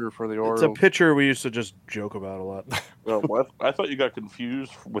starter for the Orioles. It's a pitcher we used to just joke about a lot. Well, I thought you got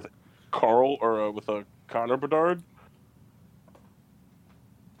confused with Carl or with a Connor Bedard.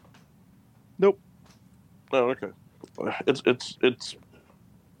 Nope. Oh, okay. It's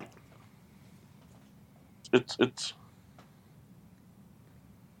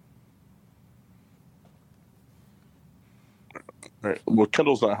all right. Well,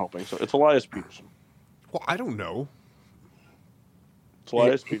 Kendall's not helping, so it's Elias Peterson. Well, I don't know. It's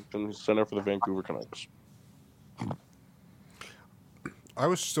Elias Peterson, center for the Vancouver Canucks. I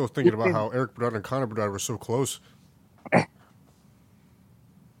was still thinking about how Eric Bedard and Connor Bedard were so close.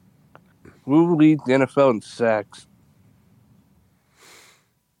 Who leads the NFL in sacks?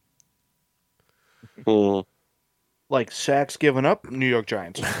 Like sacks given up, New York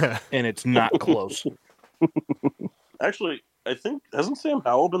Giants. And it's not close. Actually, I think, hasn't Sam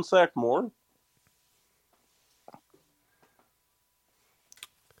Howell been sacked more?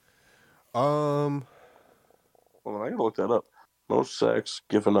 Well, I gotta look that up. Most sacks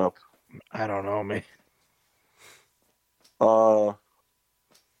given up. I don't know, man.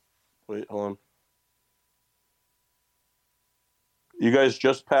 Wait, hold on. You guys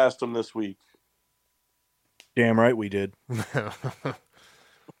just passed him this week. Damn right we did.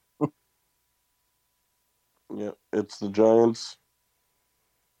 Yeah, it's the Giants.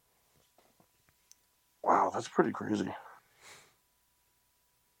 Wow, that's pretty crazy.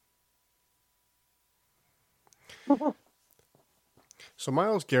 So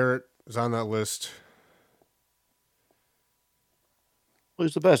Myles Garrett is on that list. Well,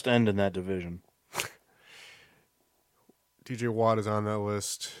 he's the best end in that division. TJ Watt is on that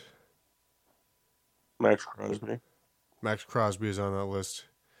list. Max Crosby. Max Crosby is on that list.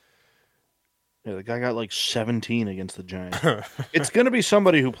 Yeah, the guy got like 17 against the Giants. It's going to be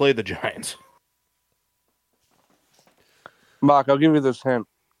somebody who played the Giants. Mark, I'll give you this hint.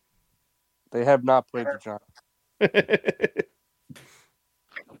 They have not played the Giants.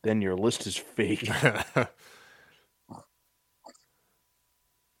 Then your list is fake.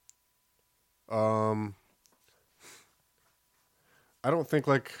 I don't think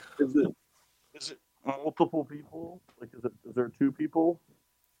like Is it multiple people? Like is there two people?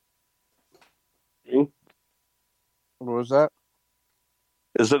 What was that?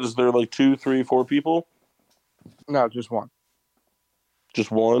 Is there like 2, 3, 4 people? No, just one.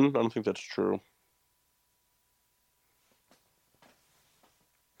 Just one? I don't think that's true.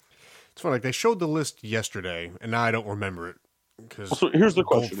 it's funny. Like they showed the list yesterday, and now I don't remember it because So here's the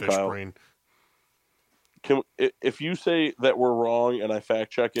question, goldfish Kyle. brain. If you say that we're wrong and I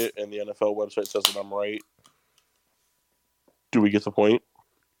fact check it and the NFL website says that I'm right, do we get the point?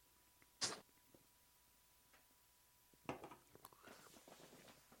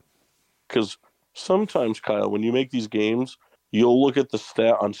 Because sometimes, Kyle, when you make these games, you'll look at the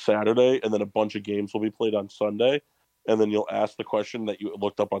stat on Saturday and then a bunch of games will be played on Sunday, and then you'll ask the question that you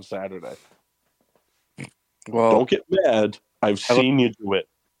looked up on Saturday. Well, don't get mad. I've seen you do it.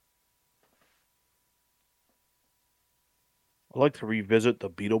 I'd like to revisit the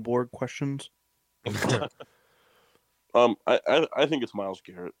Beetleborg questions. I think it's Myles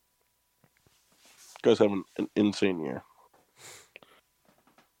Garrett. You guys have an insane year.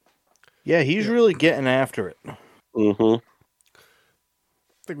 Yeah, he's really getting after it. Mm-hmm. I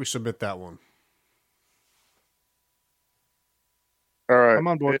think we submit that one. All right. I'm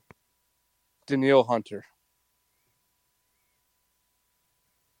on board. Danielle Hunter.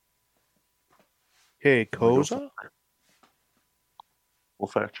 Hey, Koza? We'll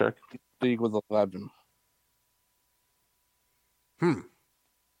fact check. League with 11. I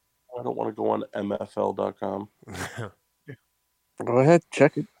don't want to go on MFL.com. Go ahead,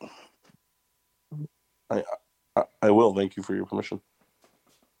 check it. I will. Thank you for your permission.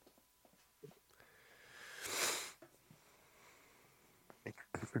 Thank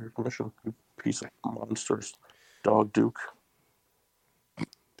you for your permission. You piece of monsters. Dog Duke.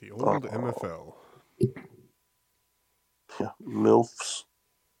 The old MFL. Yeah, MILFs.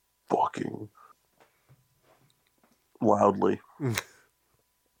 Fucking loudly.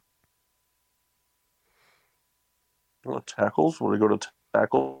 What, tackles? Want to go to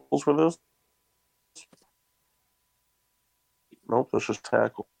tackles for this? Nope, that's just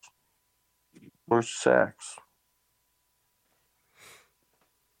tackles. Where's sacks?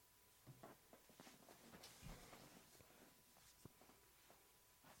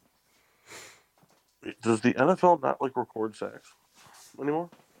 Does the NFL not record sacks anymore?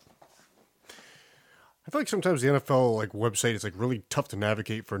 I feel like sometimes the NFL website is really tough to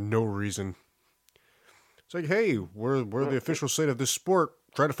navigate for no reason. It's like, hey, we're the official site of this sport.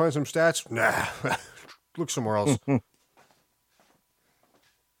 Try to find some stats. Nah, look somewhere else. You're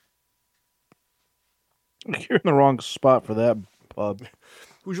in the wrong spot for that, bub.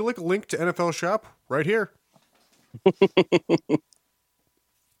 Would you like a link to NFL Shop? Right here.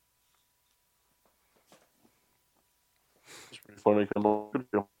 Funny.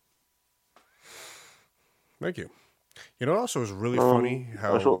 Thank you. You know, also is really funny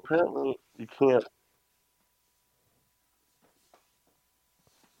how. So apparently you can't.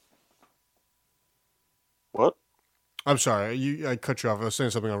 What? I'm sorry, I cut you off. I was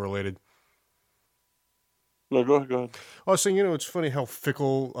saying something unrelated. No, go ahead. I was saying, it's funny how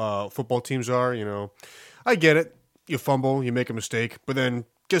fickle football teams are. I get it. You fumble, you make a mistake, but then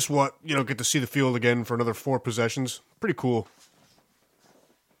guess what? You don't get to see the field again for another 4 possessions. Pretty cool.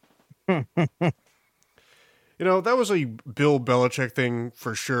 That was a Bill Belichick thing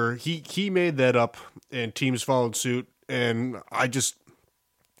for sure. He made that up, and teams followed suit. And I don't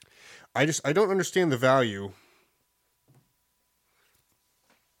understand the value.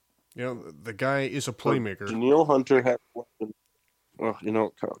 The guy is a playmaker. Danielle Hunter had. Well,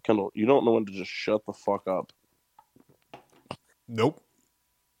 Kendall, you don't know when to just shut the fuck up. Nope.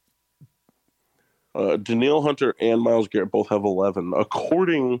 Danielle Hunter and Myles Garrett both have 11,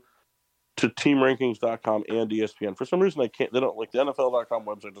 according to TeamRankings.com and ESPN. For some reason, they don't the NFL.com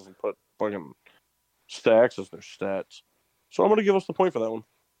website doesn't put fucking stacks as their stats. So I'm going to give us the point for that one.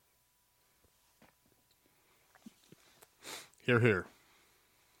 Here.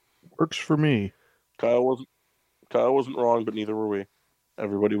 Works for me. Kyle wasn't wrong, but neither were we.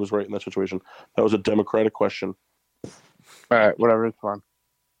 Everybody was right in that situation. That was a democratic question. All right, whatever, it's fine.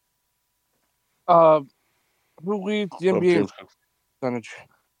 Who leads the NBA percentage?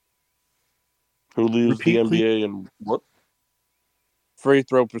 Who leads the NBA in what? Free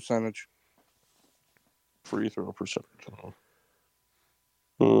throw percentage. Free throw percentage.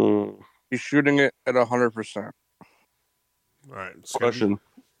 He's shooting it at 100%. All right. Question: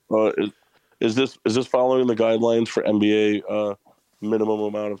 Is this following the guidelines for NBA minimum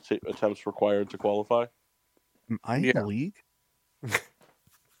amount of attempts required to qualify? Am I in the league?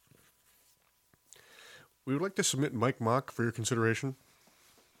 We would like to submit Mike Mock for your consideration.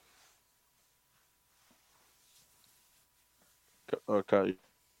 Okay,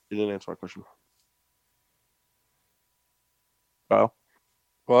 you didn't answer my question. Kyle?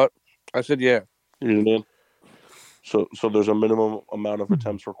 What? I said yeah. You didn't. So there's a minimum amount of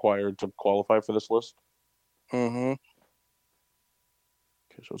attempts required to qualify for this list? Mm-hmm. Okay,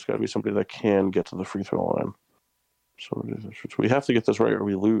 so it's got to be somebody that can get to the free throw line. So we have to get this right or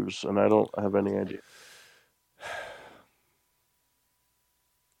we lose, and I don't have any idea.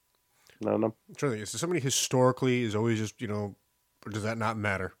 No. I'm trying to think. Is there somebody historically is always just, or does that not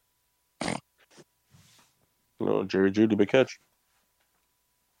matter? Jerry Jeudy, big catch.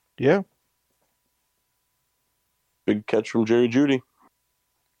 Yeah. Big catch from Jerry Jeudy.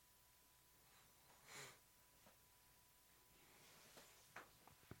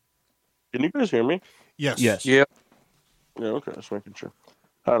 Can you guys hear me? Yes. Yeah. Yeah, okay, just making sure.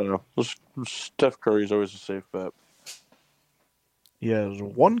 I don't know. Steph Curry is always a safe bet. He has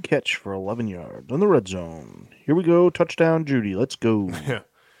 1 catch for 11 yards in the red zone. Here we go. Touchdown, Jeudy. Let's go. Yeah.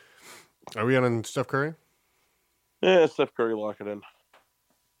 Are we on Steph Curry? Yeah, Steph Curry, lock it in.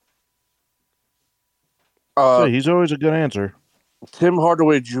 So he's always a good answer. Tim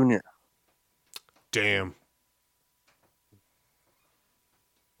Hardaway Jr. Damn.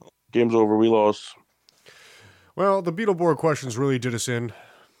 Game's over. We lost. Well, the Beetleborg questions really did us in.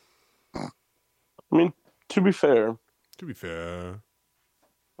 I mean, to be fair,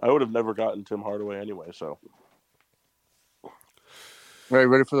 I would have never gotten Tim Hardaway anyway, so. Right,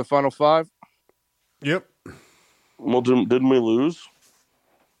 ready for the final five? Yep. Well, didn't we lose?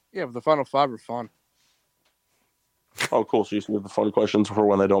 Yeah, but the final five are fun. Oh, cool. So you can get the fun questions for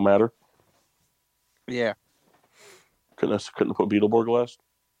when they don't matter? Yeah. Couldn't have put Beetleborg last?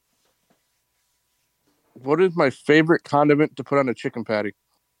 What is my favorite condiment to put on a chicken patty?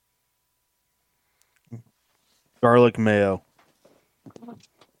 Garlic mayo.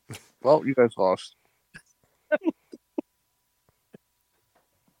 Well, you guys lost.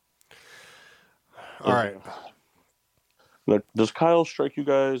 All right. Now, does Kyle strike you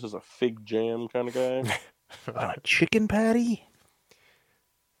guys as a fig jam kind of guy? On a chicken patty?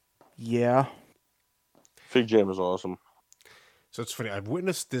 Yeah. Fig jam is awesome. So it's funny. I've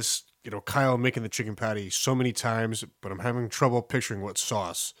witnessed this, Kyle making the chicken patty so many times, but I'm having trouble picturing what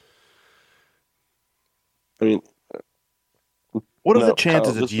sauce. I mean, what are the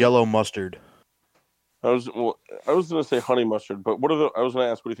chances Kyle, it's yellow mustard? I was going to say honey mustard, but I was going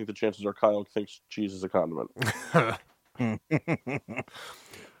to ask, what do you think the chances are Kyle thinks cheese is a condiment? It's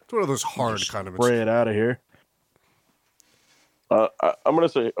one of those hard condiments. Spray it out of here. I'm going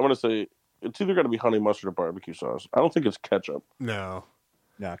to say it's either going to be honey mustard or barbecue sauce. I don't think it's ketchup. No.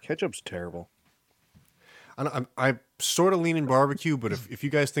 Nah, ketchup's terrible. I'm sort of leaning barbecue, but if you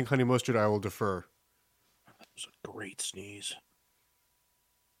guys think honey mustard, I will defer. That was a great sneeze.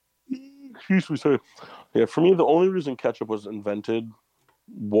 Excuse me, sorry. Yeah, for me, the only reason ketchup was invented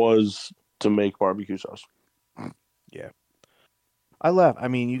was to make barbecue sauce. Yeah. I laugh. I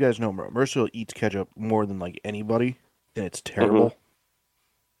mean, you guys know Mercer eats ketchup more than like anybody, and it's terrible. Mm-hmm.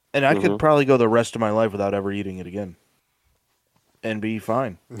 And I could probably go the rest of my life without ever eating it again. And be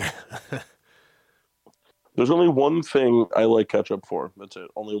fine. There's only one thing I like ketchup for. That's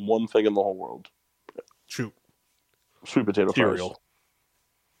it. Only one thing in the whole world. Shoot. Sweet potato cereal.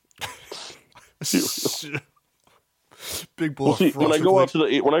 Big bowl. See, when I go out to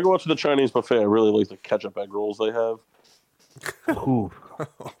the Chinese buffet, I really like the ketchup egg rolls they have. Ooh.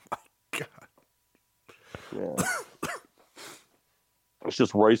 Oh my god. Yeah. It's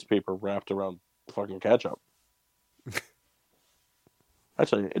just rice paper wrapped around fucking ketchup. I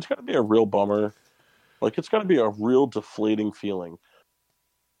tell you, it's got to be a real bummer. Like, it's got to be a real deflating feeling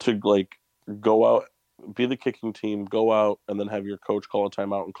to, like, go out, be the kicking team, go out, and then have your coach call a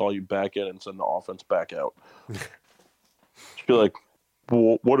timeout and call you back in and send the offense back out. Just be like,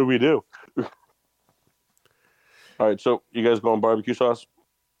 well, what do we do? All right, so you guys going barbecue sauce?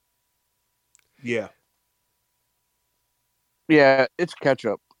 Yeah. Yeah, it's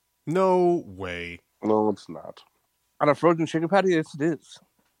ketchup. No way. No, it's not. On a frozen chicken patty, yes, it is.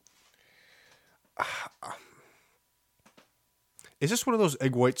 Is this one of those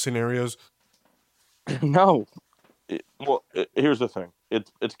egg white scenarios? No. Here's the thing.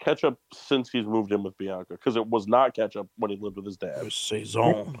 It's ketchup since he's moved in with Bianca, because it was not ketchup when he lived with his dad. It was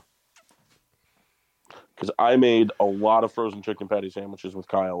Saison. Because I made a lot of frozen chicken patty sandwiches with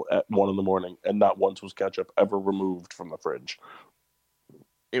Kyle at 1 a.m, and not once was ketchup ever removed from the fridge.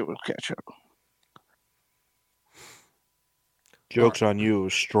 It was ketchup. Joke's on you,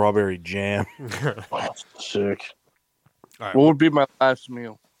 strawberry jam. Oh, sick. All right. What would be my last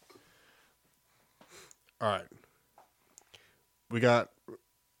meal? All right. We got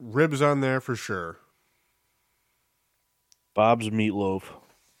ribs on there for sure. Bob's meatloaf.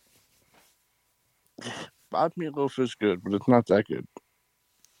 Bob's meatloaf is good, but it's not that good.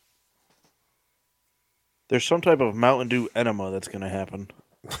 There's some type of Mountain Dew enema that's going to happen.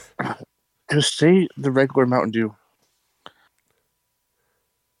 Just say the regular Mountain Dew.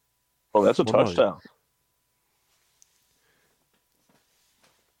 Oh, that's a touchdown.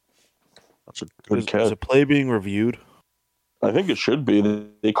 That's a good catch. Is a play being reviewed? I think it should be.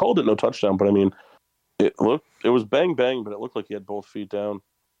 They called it no touchdown, but I mean, it was bang bang, but it looked like he had both feet down.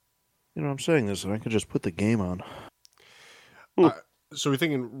 You know what I'm saying? This, I could just put the game on. So we're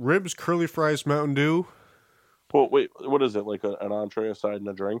thinking ribs, curly fries, Mountain Dew. Well, wait, what is it? Like an entree, a side, and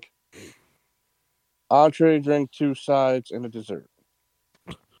a drink? Entree, drink, 2 sides, and a dessert.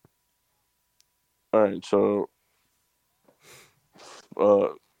 All right, so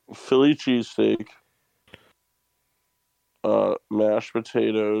Philly cheesesteak, mashed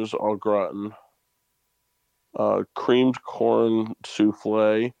potatoes au gratin, creamed corn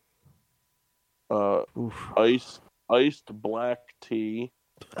souffle, iced black tea,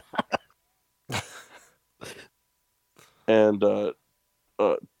 and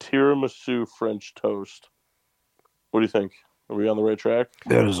tiramisu French toast. What do you think? Are we on the right track?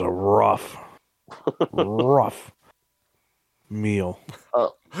 That is a rough meal.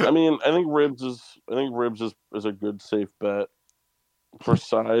 I mean, I think ribs is a good safe bet. For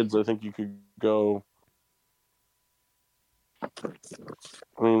sides, I think you could go. I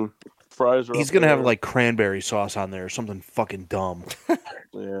mean, fries are. He's gonna have like cranberry sauce on there or something fucking dumb.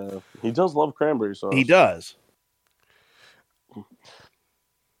 Yeah, he does love cranberry sauce. He does.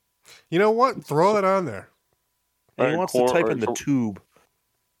 You know what? Throw it on there. And he wants to type in the tube.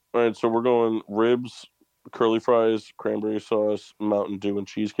 All right, so we're going ribs, curly fries, cranberry sauce, Mountain Dew, and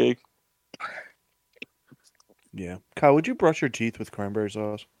cheesecake. Yeah. Kyle, would you brush your teeth with cranberry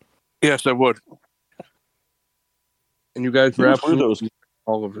sauce? Yes, I would. And you guys were absolutely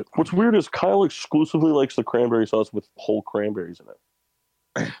all of it. What's weird is Kyle exclusively likes the cranberry sauce with whole cranberries in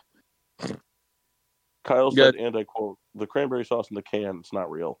it. Kyle said, and I quote, "The cranberry sauce in the can, it's not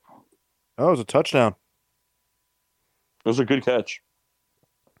real." Oh, it was a touchdown. It was a good catch.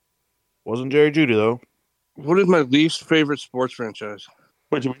 Wasn't Jerry Jeudy, though. What is my least favorite sports franchise?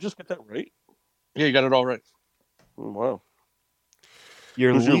 Wait, did we just get that right? Yeah, you got it all right. Oh, wow.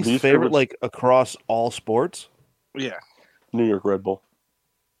 Your least favorite, like, across all sports? Yeah. New York Red Bull.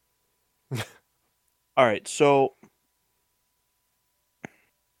 All right, so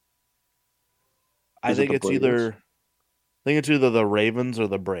I think it's either the Ravens or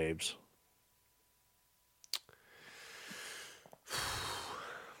the Braves.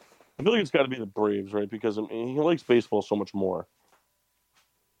 I feel like it's got to be the Braves, right? Because I mean, he likes baseball so much more.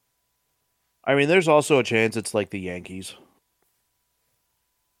 I mean, there's also a chance it's like the Yankees.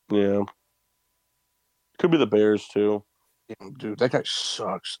 Yeah. Could be the Bears, too. Dude, that guy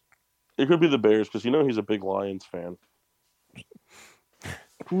sucks. It could be the Bears, because you know he's a big Lions fan.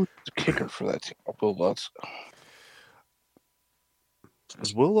 Who's the kicker for that team? Will Lutz.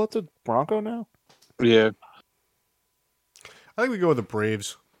 Is Will Lutz a Bronco now? Yeah. I think we go with the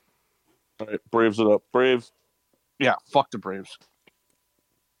Braves. All right, Braves it up. Braves. Yeah, fuck the Braves.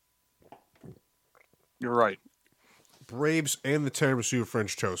 You're right. Braves and the tiramisu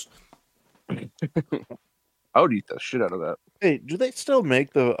French toast. I would eat the shit out of that. Hey, do they still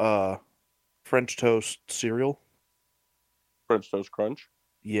make the French toast cereal? French Toast Crunch?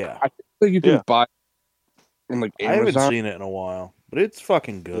 Yeah. I think you can buy in like Amazon. I haven't seen it in a while, but it's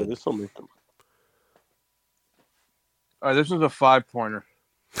fucking good. Yeah, they still make them. All right, this is a 5-pointer.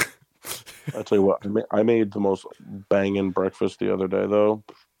 I tell you what, I made the most banging breakfast the other day, though.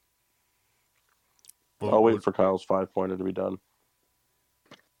 I'll wait for Kyle's 5-pointer to be done.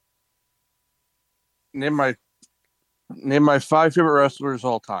 Name my 5 favorite wrestlers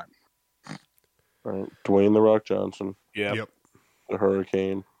all time. All right, Dwayne "The Rock" Johnson. Yep. The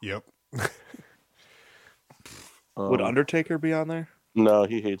Hurricane. Yep. Would Undertaker be on there? No,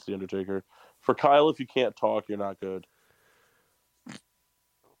 he hates the Undertaker. For Kyle, if you can't talk, you're not good.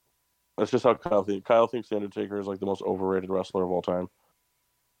 That's just how Kyle thinks. Kyle thinks the Undertaker is like the most overrated wrestler of all time.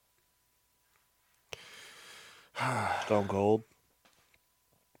 Stone Cold.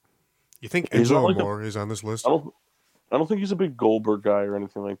 You think Enzo Amore is on this list? I don't think he's a big Goldberg guy or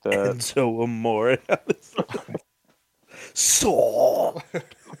anything like that. Enzo Amore. So.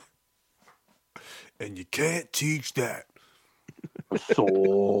 And you can't teach that.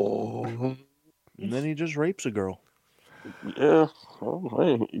 So. And then he just rapes a girl. Yeah. Oh,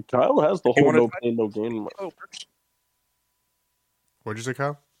 hey, Kyle has the whole no pain, no gain. What'd you say,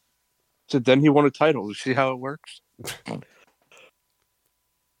 Kyle? So then he won a title. You see how it works? I'm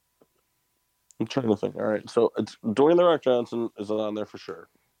trying to think. All right, so it's Dwayne "The Rock" Johnson is on there for sure.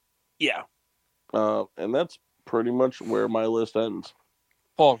 Yeah. And that's pretty much where my list ends.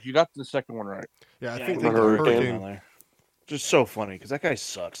 Paul, you got the second one right. Yeah, I think the Hurricane on there. Just so funny because that guy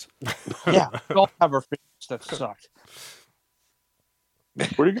sucks. Yeah, we all have our favorites that suck.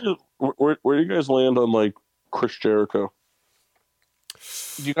 Where do you guys land on like Chris Jericho?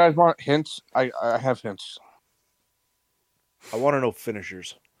 Do you guys want hints? I have hints. I want to know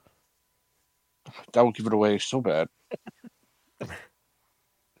finishers. That would give it away so bad.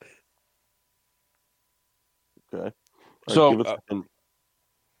 Okay. So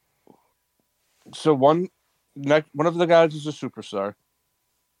one of the guys is a superstar.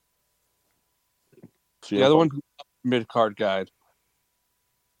 The other one's mid-card guy.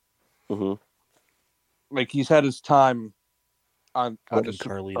 Mm-hmm. Like he's had his time on the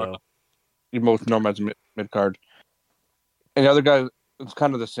Carlito. You both know him as mid-card. And the other guy is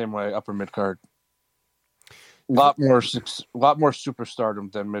kind of the same way, upper mid-card. A lot more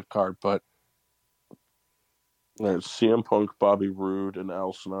superstardom than mid-card, but There's CM Punk, Bobby Roode, and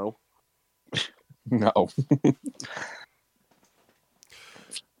Al Snow. no.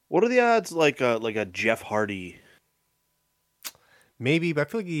 What are the odds like a Jeff Hardy Maybe, but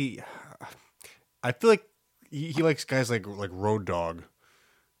I feel like he likes guys like Road Dogg.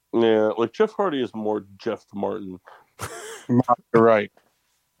 Yeah, like Jeff Hardy is more Jeff Martin. You're right.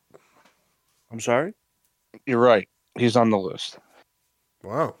 I'm sorry? You're right. He's on the list.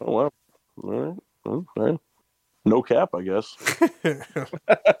 Wow. Oh wow. All right. No cap, I guess.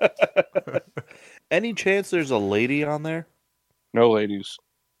 Any chance there's a lady on there? No ladies.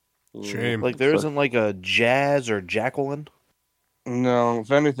 Shame. Like there isn't like a Jazz or Jacqueline? No,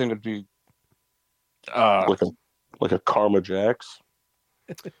 if anything, it'd be like a Karma Jax.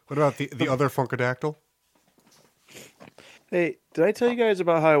 What about the other Funkadactyl? Hey, did I tell you guys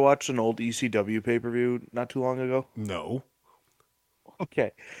about how I watched an old ECW pay-per-view not too long ago? No.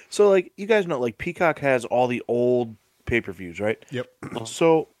 Okay. So, like, you guys know, like, Peacock has all the old pay-per-views, right? Yep.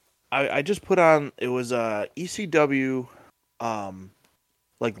 So, I just put on, it was ECW,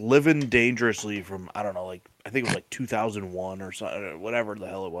 like, Living Dangerously from, I don't know, like, I think it was like 2001 or something, whatever the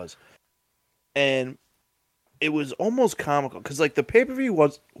hell it was. And it was almost comical, because, like, the pay-per-view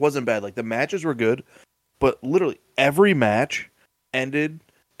wasn't bad. Like, the matches were good, but literally every match ended,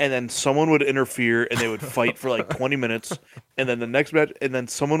 and then someone would interfere, and they would fight for like 20 minutes, and then the next match, and then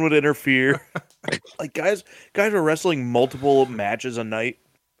someone would interfere. Like guys were wrestling multiple matches a night.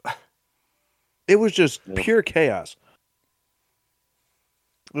 It was just pure chaos.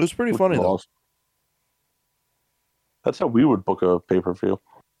 It was pretty funny though. That's how we would book a pay-per-view.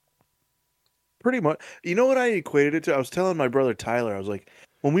 Pretty much. You know what I equated it to? I was telling my brother Tyler, I was like,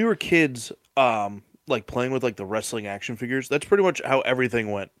 when we were kids, like playing with like the wrestling action figures, that's pretty much how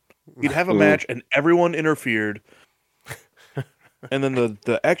everything went. You'd have a match and everyone interfered, and then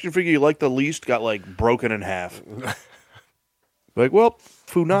the action figure you liked the least got like broken in half. Like, well,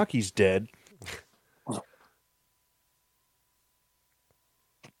 Funaki's dead.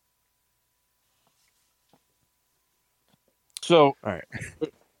 So, all right.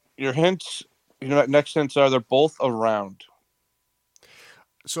 Your hints, next hints are they're both around.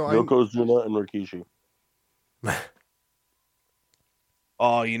 So Yokozuna and Rikishi.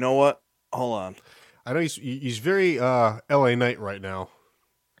 Oh, you know what? Hold on. I know he's very LA Knight right now.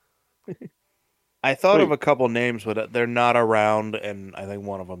 I thought of a couple names, but they're not around, and I think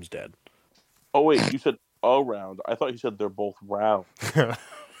one of them's dead. Oh wait, you said around. I thought you said they're both round.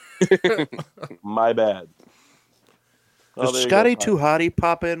 My bad. Does Scotty Too Hottie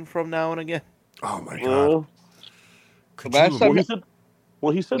pop in from now and again? Oh my god!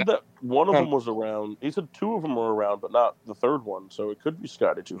 He said that one of them was around. He said two of them were around, but not the third one. So it could be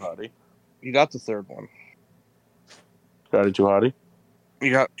Scotty Too Hottie. You got the third one. Scotty Too Hottie?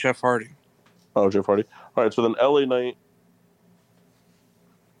 You got Jeff Hardy. Oh, Jeff Hardy. All right, so then LA Knight.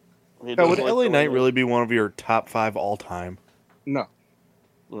 Now, would LA Knight really be one of your top 5 all time? No.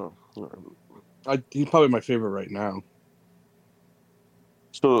 Oh, he's probably my favorite right now.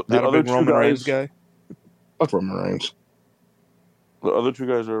 So the other two Roman guys, Reigns guy? Fuck Roman Reigns. The other two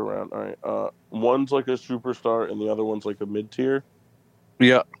guys are around. All right. One's like a superstar, and the other one's like a mid-tier.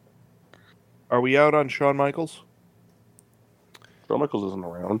 Yeah. Are we out on Shawn Michaels? Shawn Michaels isn't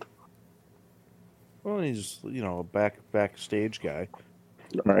around. Well, he's a backstage guy.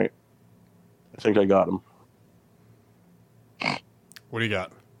 All right. I think I got him. What do you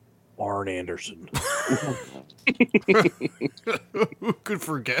got? Arn Anderson. Who could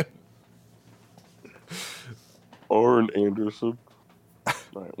forget? Arn Anderson.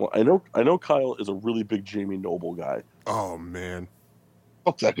 All right. Well, I know Kyle is a really big Jamie Noble guy. Oh man.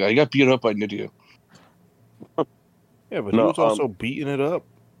 Fuck that guy. He got beat up by Nidia. Yeah, but he was also beating it up.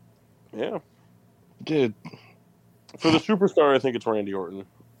 Yeah. He did. For the superstar, I think it's Randy Orton.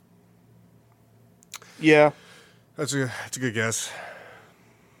 Yeah. That's a good guess.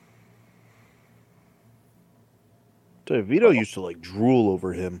 Vito used to drool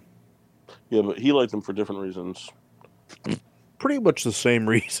over him. Yeah, but he liked him for different reasons. Pretty much the same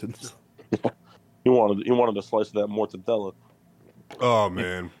reasons. He wanted a slice of that mortadella. Oh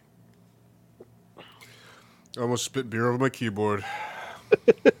man. I almost spit beer over my keyboard.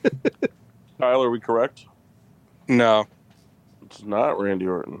 Tyler, are we correct? No. It's not Randy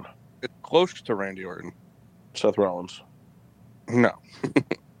Orton. It's close to Randy Orton. Seth Rollins. No.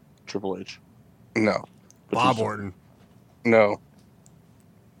 Triple H. No. Bob Orton. No.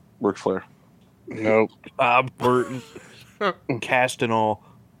 Ric Flair. No. Bob Orton. Cast and all.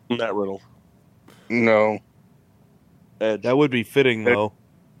 Matt Riddle. No. Edge. That would be fitting, though.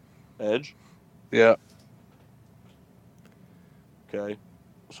 Edge? Yeah. Okay.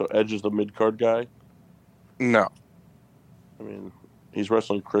 So Edge is the mid-card guy? No. I mean, he's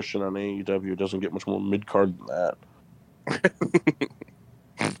wrestling Christian on AEW. Doesn't get much more mid-card than that.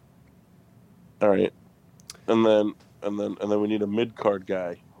 All right. And then and then we need a mid card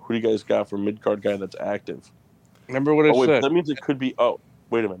guy. Who do you guys got for mid card guy that's active? Remember what I wait, said? that means it could be. Oh,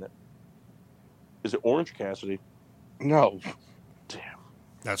 wait a minute. Is it Orange Cassidy? No. Damn.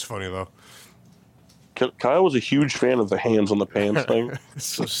 That's funny though. Kyle was a huge fan of the hands on the pants thing. It's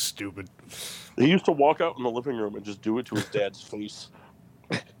so stupid. He used to walk out in the living room and just do it to his dad's face.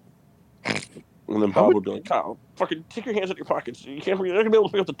 And then Bob would be like, Kyle, fucking take your hands out of your pockets. You're not going to be able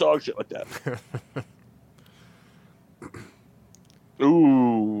to pick up the dog shit like that.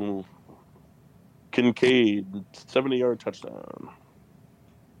 Ooh. Kincaid, 70-yard touchdown.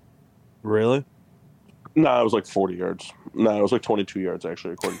 Really? Nah, it was like 40 yards. Nah, it was like 22 yards,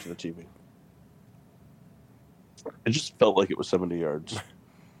 actually, according to the TV. It just felt like it was 70 yards.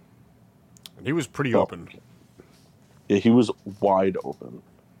 He was pretty open. Yeah, he was wide open.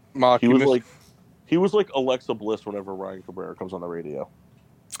 Mock, He was like Alexa Bliss whenever Ryan Cabrera comes on the radio.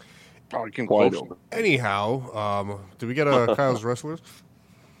 Oh, you can Wide close. open. Anyhow, did we get Kyle's wrestlers?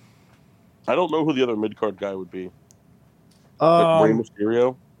 I don't know who the other mid card guy would be. Rey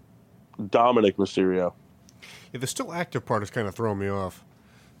Mysterio, Dominic Mysterio. Yeah, the still active part is kind of throwing me off.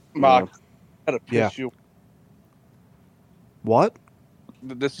 Mock, gotta piss you. What?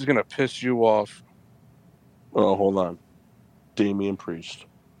 This is gonna piss you off. Oh, hold on. Damian Priest.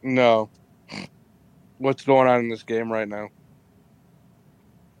 No. What's going on in this game right now?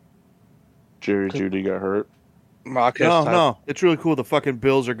 Jerry Judy got hurt. Mock has No. It's really cool. The fucking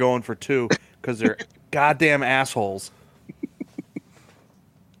Bills are going for 2 because they're goddamn assholes.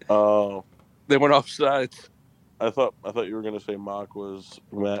 Oh, They went offsides. I thought you were gonna say Mock was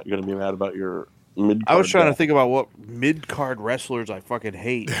gonna be mad about your mid. I was trying to think about what mid card wrestlers I fucking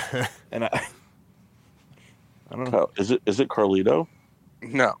hate, and I don't know. Is it Carlito?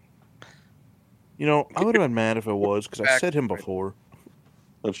 No. You know, I would have been mad if it was because I said him before.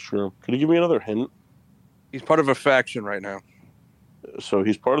 That's true. Could you give me another hint? He's part of a faction right now. So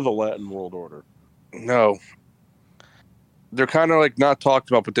he's part of the Latin World Order. No. They're kind of like not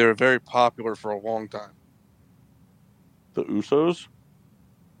talked about, but they were very popular for a long time. The Usos?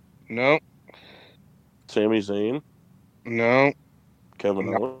 No. Sami Zayn? No.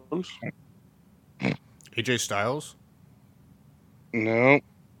 Kevin Owens? AJ Styles? No.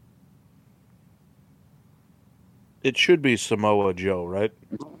 It should be Samoa Joe, right?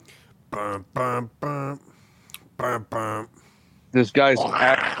 Bum, bum, bum. Bum, bum. This guy's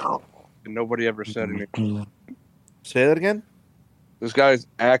accent, and nobody ever said anything. Say that again? This guy's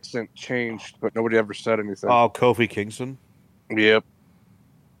accent changed, but nobody ever said anything. Oh, Kofi Kingston. Yep.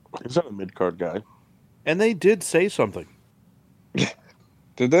 He's not a mid card guy. And they did say something.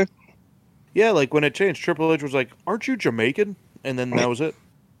 Did they? Yeah, like when it changed, Triple H was like, "Aren't you Jamaican?" And then that was it.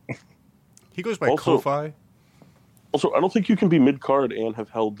 He goes by Also- Kofi. Also, I don't think you can be mid card and have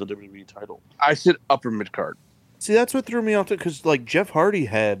held the WWE title. I said upper mid card. See, that's what threw me off, because like Jeff Hardy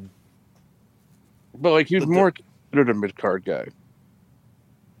had. But like he's more considered a mid card guy.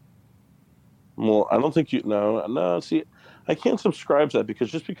 Well, I don't think you. No. See, I can't subscribe to that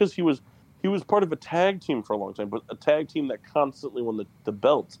because he was part of a tag team for a long time, but a tag team that constantly won the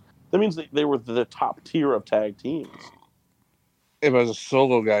belts. That means they were the top tier of tag teams. If I was a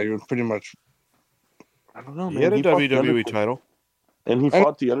solo guy, you would pretty much. I don't know, man. He had a fought The WWE Undertaker- title. and he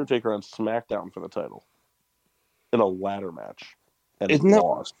fought The Undertaker on SmackDown for the title in a ladder match, and he Isn't that-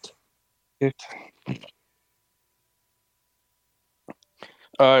 lost.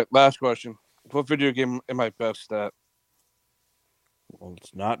 All right, last question. What video game am I best at? Well,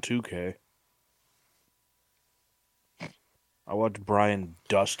 it's not 2K. I watched Brian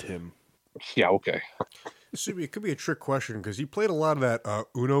dust him. Yeah, okay. It could be a trick question because he played a lot of that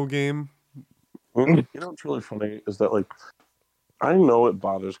Uno game. You know what's really funny is that, like, I know it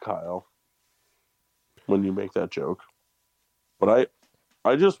bothers Kyle when you make that joke, but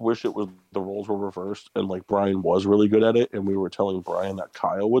I just wish it was the roles were reversed and like Brian was really good at it, and we were telling Brian that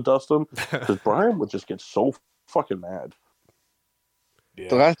Kyle would dust him because Brian would just get so fucking mad. Yeah.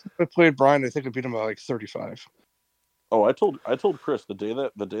 The last time I played Brian, I think I beat him by like 35. Oh, I told Chris the day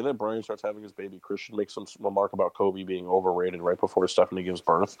that Brian starts having his baby, Chris should make some remark about Kobe being overrated right before Stephanie gives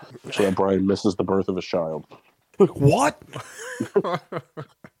birth, so that Brian misses the birth of his child. Like, what?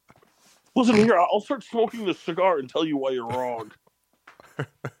 Listen here, I'll start smoking this cigar and tell you why you're wrong. Is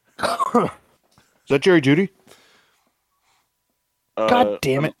that Jerry Judy? God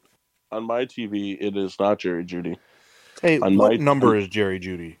damn it. On my TV, it is not Jerry Judy. Hey, On what my- number is Jerry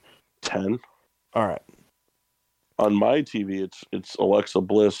Judy? 10. All right. On my TV, it's Alexa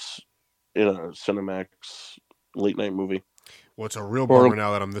Bliss in a Cinemax late night movie. Well, it's a real bummer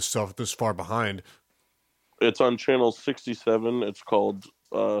now that I'm this far behind. It's on channel 67. It's called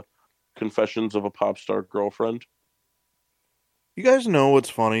Confessions of a Pop Star Girlfriend. You guys know what's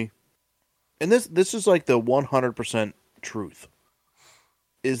funny? And this is like the 100% truth.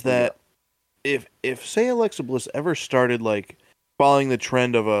 Is that if say Alexa Bliss ever started like following the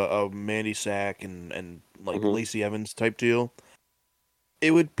trend of a Mandy Sack and like Lacey Evans type deal, it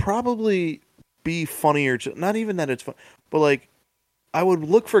would probably be funnier to not even that it's fun, but like I would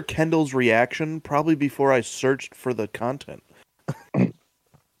look for Kendall's reaction probably before I searched for the content.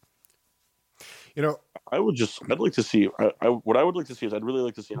 You know, I'd like to see. What I would like to see is I'd really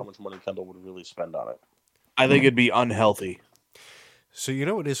like to see how much money Kendall would really spend on it. I think it'd be unhealthy. so you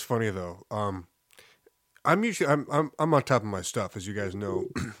know what is funny though. I'm on top of my stuff, as you guys know,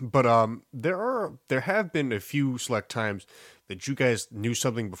 but there have been a few select times that you guys knew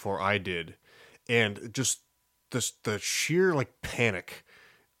something before I did, and just the sheer like panic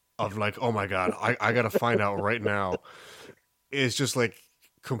of like, oh my god, I gotta find out right now is just like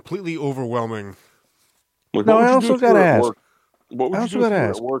completely overwhelming. Like, No, what would I you do also if you gotta were at ask. work? What would I you also do if gotta you were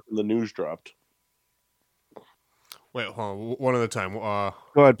ask. at work and the news dropped? Wait, hold on, one at a time. Go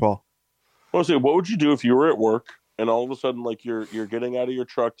ahead, Paul. I want to say, what would you do if you were at work and all of a sudden, like you're getting out of your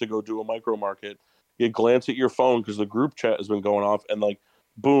truck to go do a micro market, you glance at your phone because the group chat has been going off, and like,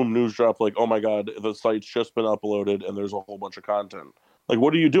 boom, news drop, like, oh my god, the site's just been uploaded and there's a whole bunch of content. Like,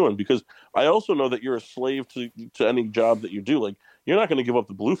 what are you doing? Because I also know that you're a slave to any job that you do. Like, you're not going to give up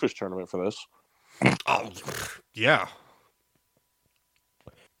the Bluefish tournament for this. Oh, yeah.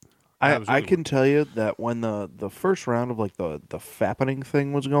 I Absolutely. can tell you that when the first round of like the fappening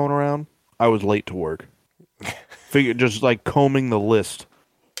thing was going around, I was late to work. Figure just like combing the list.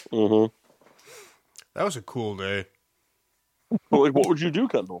 Mm-hmm. That was a cool day. But like, what would you do,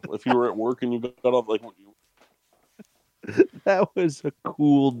 Kendall, if you were at work and you got off? Like, That was a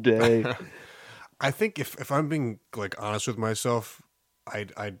cool day. I think if I'm being like honest with myself,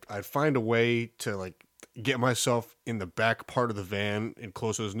 I'd find a way to like get myself in the back part of the van and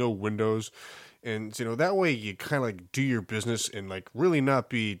close so there's no windows, and that way you kind of like do your business and like really not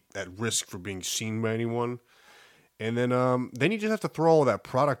be at risk for being seen by anyone. And then you just have to throw all that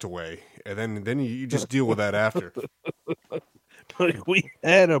product away, and then you just deal with that after. Like we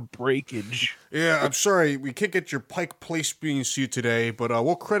had a breakage. Yeah, I'm sorry we can't get your Pike Place bean suit today, but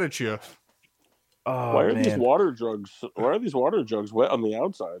we'll credit you. Oh why are man. these water jugs? Why are these water jugs wet on the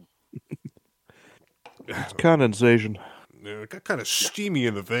outside? It's condensation. It got kind of steamy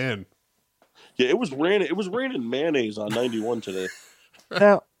in the van. Yeah, it was raining. It was raining mayonnaise on 91 today.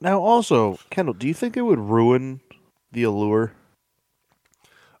 Now also, Kendall, do you think it would ruin the allure?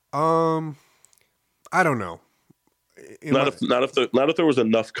 I don't know. Not if there was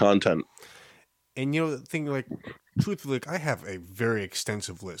enough content. And the thing, like, truthfully, like, I have a very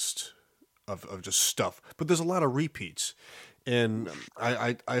extensive list of just stuff, but there's a lot of repeats, and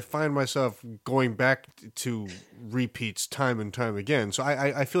I find myself going back to repeats time and time again. So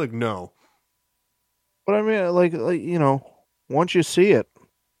I feel like no. But I mean, like once you see it,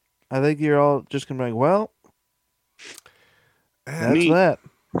 I think you're all just gonna be like, well, that's Neat. that.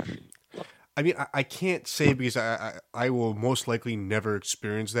 I mean, I can't say because I will most likely never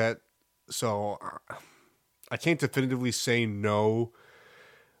experience that, so I can't definitively say no.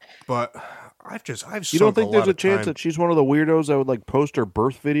 But I've You don't sunk think a there's lot a of chance time. that she's one of the weirdos that would like post her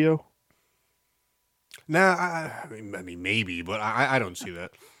birth video? Nah, I mean maybe, but I don't see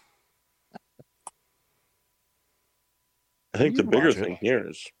that. I think the You'd bigger watch it. thing here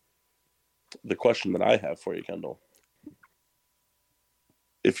is the question that I have for you, Kendall.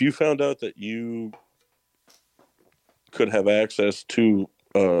 If you found out that you could have access to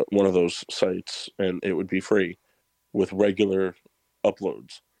one of those sites and it would be free with regular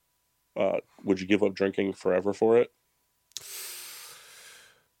uploads, would you give up drinking forever for it?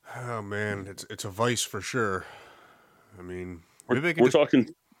 Oh man, it's a vice for sure. I mean, maybe I could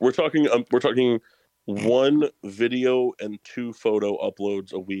We're just talking one video and 2 photo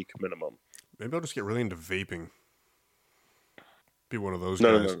uploads a week minimum. maybe I'll just get really into vaping. Be one of those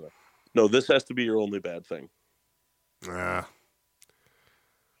No, guys. no. This has to be your only bad thing. Ah,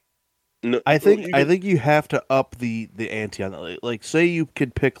 No, I think you can- you have to up the ante on that. Like, say you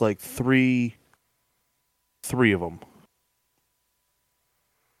could pick like three of them.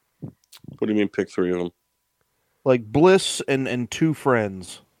 What do you mean? Pick 3 of them. Like Bliss and 2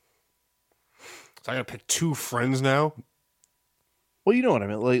 friends. so I gotta pick 2 friends now. Well, you know what I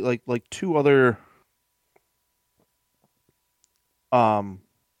mean. Like 2 other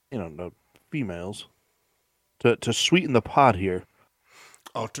no, females to sweeten the pot here.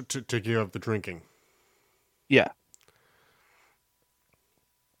 Oh, to give up the drinking. Yeah.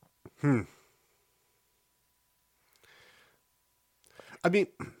 I mean,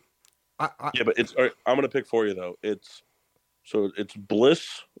 Yeah, but it's. All right, I'm going to pick for you though. It's So it's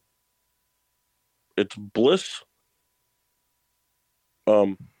Bliss. It's Bliss.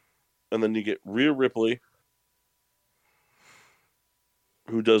 And then you get Rhea Ripley,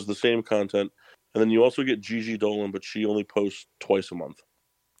 who does the same content, and then you also get Gigi Dolan, but she only posts twice a month,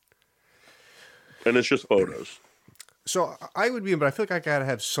 and it's just photos. So I would be, but I feel like I gotta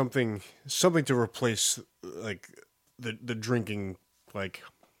have something to replace like the drinking, like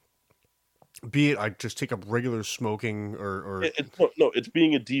be it I just take up regular smoking or It's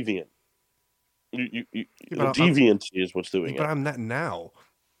being a deviant. Yeah, but Deviancy is what's doing but it. I'm not now.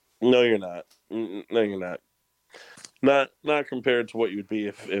 No, you're not. No, you're not. Not compared to what you'd be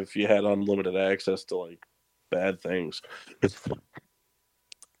if you had unlimited access to like bad things. I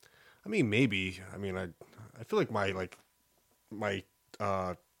mean, maybe. I mean, I feel like my my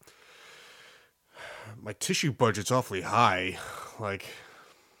tissue budget's awfully high. Like,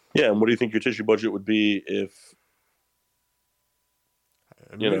 Yeah, and what do you think your tissue budget would be if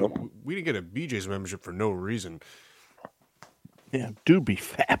I mean, we didn't get a BJ's membership for no reason. Yeah, dude, be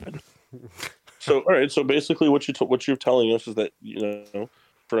fapping. So all right, so basically what you're telling us is that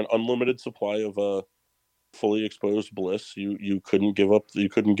for an unlimited supply of fully exposed Bliss, you couldn't give up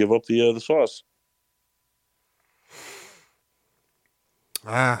the sauce.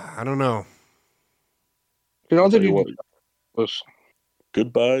 I don't know. You don't think Tell you you what, Bliss?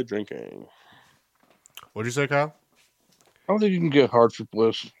 goodbye drinking. What'd you say, Kyle? I don't think you can get hard for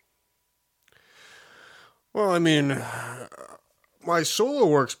Bliss. Well, I mean, my solo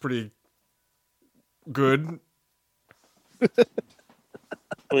works pretty good. I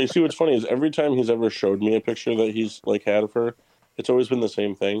mean, see what's funny is every time he's ever showed me a picture that he's like had of her, it's always been the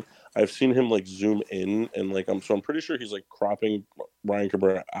same thing. I've seen him like zoom in and like I'm pretty sure he's like cropping Ryan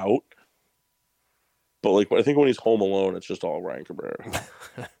Cabrera out. But like I think when he's home alone, it's just all Ryan Cabrera.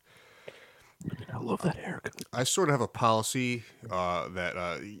 I love that haircut. I sort of have a policy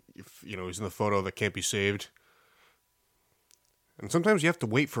that if he's in the photo that can't be saved. And sometimes you have to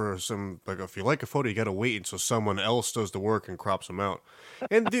wait for some, like if you like a photo, you got to wait until someone else does the work and crops them out.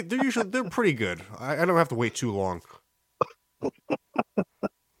 And they're pretty good. I don't have to wait too long.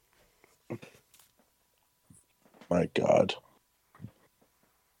 My God.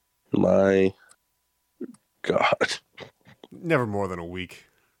 My God. Never more than a week.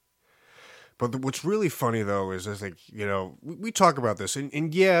 But what's really funny though is like we talk about this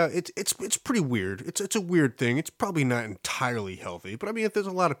and yeah it's pretty weird. It's a weird thing. It's probably not entirely healthy. But I mean, there's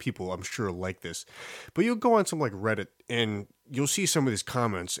a lot of people I'm sure like this. But you'll go on some like Reddit and you'll see some of these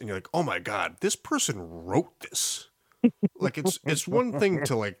comments and you're like, oh my God, this person wrote this. Like it's one thing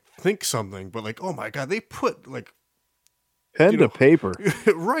to like think something, but like, oh my God, they put like pen to paper.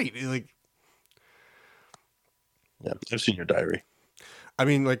 Right. Like, yeah, I've seen your diary. I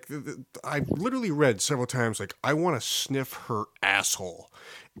mean, like, I've literally read several times, like, I want to sniff her asshole.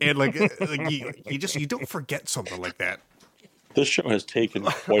 And, like you don't forget something like that. This show has taken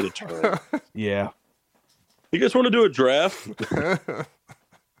quite a turn. Yeah. You guys want to do a draft?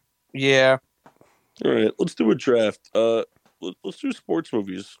 Yeah. All right, let's do a draft. Let's do sports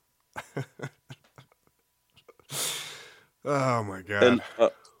movies. Oh, my God. And,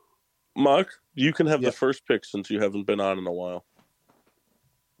 Mark, you can have the first pick since you haven't been on in a while.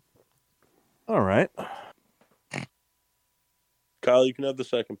 All right. Kyle, you can have the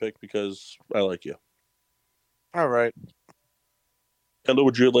second pick because I like you. All right. Kendall,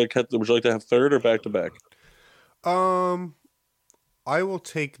 would you like to have third or back to back? I will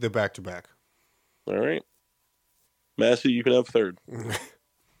take the back to back. All right. Massey, you can have third.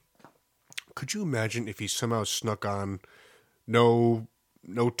 Could you imagine if he somehow snuck on no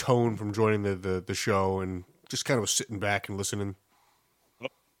tone from joining the show and just kind of was sitting back and listening?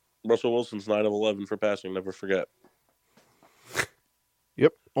 Russell Wilson's 9 of 11 for passing. Never forget.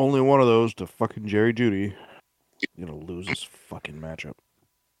 Yep. Only one of those to fucking Jerry Judy. He's going to lose this fucking matchup.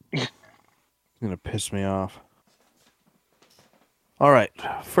 He's going to piss me off. All right.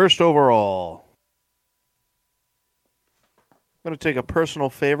 First overall. I'm going to take a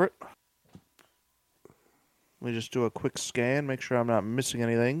personal favorite. Let me just do a quick scan, make sure I'm not missing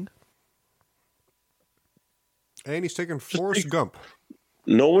anything. And he's taking Forrest Gump.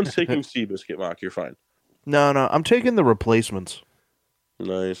 No one's taking Seabiscuit, Mock. You're fine. No, I'm taking The Replacements.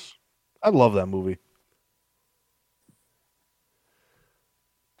 Nice. I love that movie.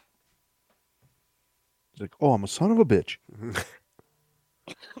 It's like, oh, I'm a son of a bitch.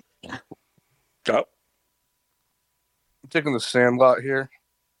 Go. I'm taking The Sandlot here.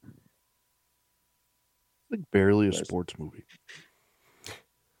 It's like barely a sports movie.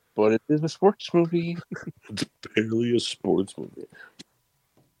 But it is a sports movie. It's barely a sports movie.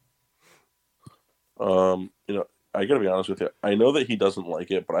 I gotta be honest with you. I know that he doesn't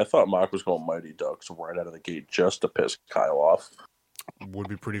like it, but I thought Mock was going Mighty Ducks right out of the gate just to piss Kyle off. Would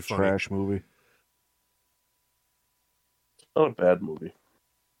be pretty funny. Trash movie. It's not a bad movie.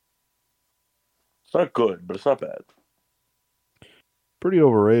 It's not good, but it's not bad. Pretty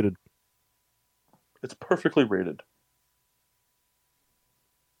overrated. It's perfectly rated.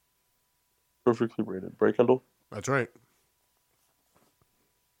 Perfectly rated. Right, Kendall? That's right.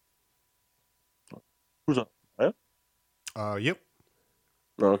 Who's up? Yep.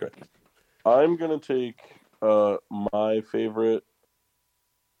 Oh, okay. I'm gonna take my favorite.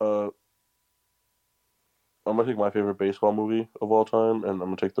 I'm gonna take my favorite baseball movie of all time, and I'm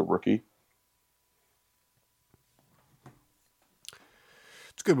gonna take The Rookie.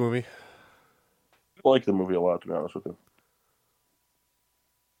 It's a good movie. I like the movie a lot, to be honest with you.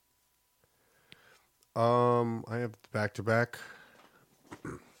 I have back to back.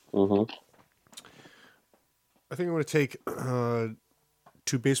 Mm-hmm. I think I'm going to take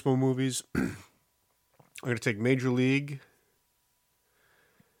two baseball movies. I'm going to take Major League,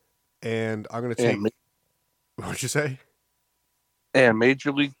 and I'm going to take. What'd you say? And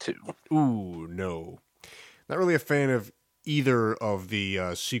Major League 2. Ooh, no. Not really a fan of either of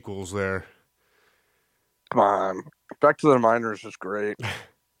the sequels there. Come on. Back to the Minors is great.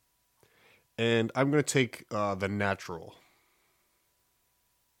 And I'm going to take The Natural.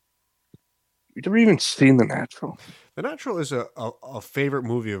 You've never even seen The Natural. The Natural is a favorite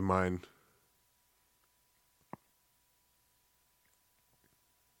movie of mine.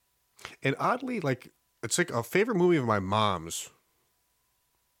 And oddly, like, it's like a favorite movie of my mom's.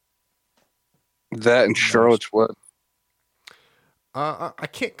 That and Charlotte's Web. I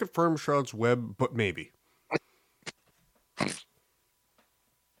can't confirm Charlotte's Web, but maybe. I'm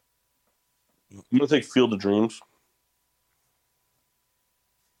gonna take Field of Dreams.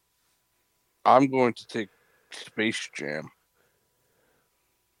 I'm going to take Space Jam.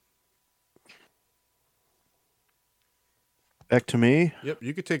 Back to me. Yep,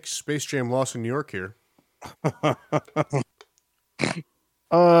 you could take Space Jam Lost in New York here.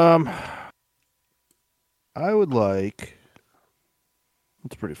 I would like.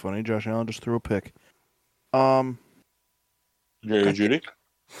 That's pretty funny. Josh Allen just threw a pick. Jerry Judy.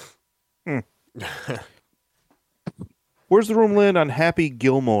 Where's the room land on Happy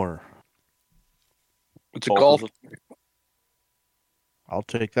Gilmore? It's a golf. I'll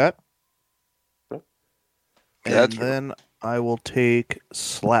take that. Okay. And then I will take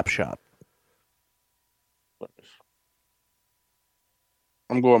Slapshot.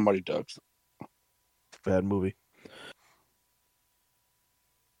 I'm going Mighty Ducks. Bad movie.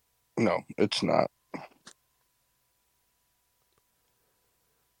 No, it's not.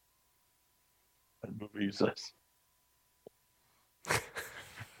 That movie you said.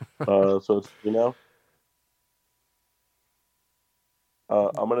 So it's you know.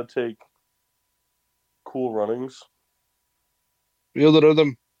 I'm gonna take Cool Runnings. Feel the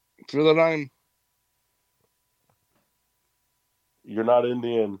rhythm. Feel the rhyme. You're not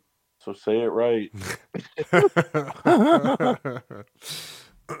Indian, so say it right.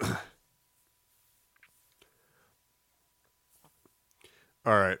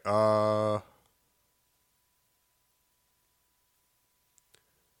 All right.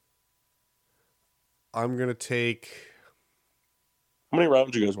 I'm gonna take. How many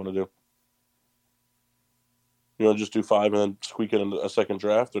rounds do you guys want to do? You want to just do 5 and then squeak it in a second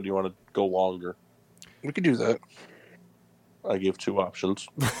draft, or do you want to go longer? We could do that. I gave 2 options.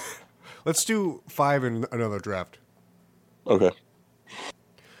 Let's do 5 in another draft. Okay.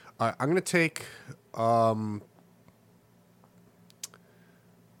 All right, I'm gonna take. I'll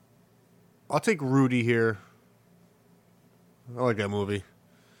take Rudy here. I like that movie.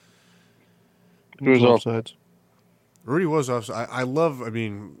 It was Both off. sides. Rudy was off. I love. I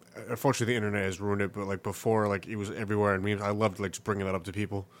mean, unfortunately, the internet has ruined it. But like before, like it was everywhere in memes. I loved like just bringing that up to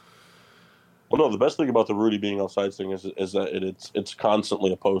people. Well, no, the best thing about the Rudy being outside thing is that it's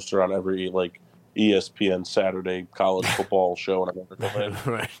constantly a poster on every like ESPN Saturday college football show and everything.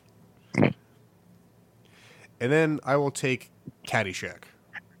 Right. And then I will take Caddyshack.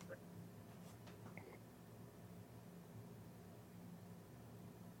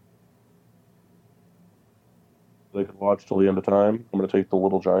 They could watch till the end of time. I'm going to take the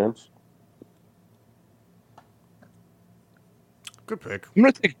Little Giants. Good pick. I'm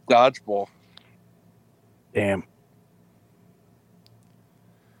going to take Dodgeball. Damn.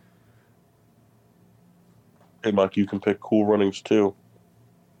 Hey, Mike, you can pick Cool Runnings too.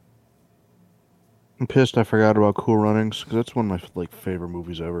 I'm pissed I forgot about Cool Runnings because that's one of my favorite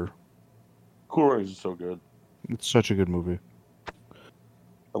movies ever. Cool Runnings is so good. It's such a good movie.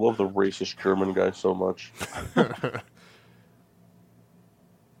 I love the racist German guy so much.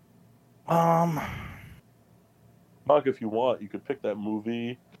 Mark, if you want, you could pick that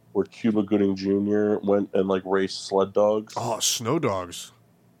movie where Cuba Gooding Jr. went and like raced sled dogs. Oh, Snow Dogs.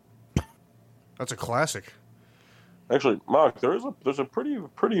 That's a classic. Actually, Mark, there's a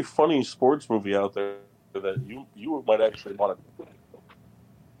pretty funny sports movie out there that you might actually want to.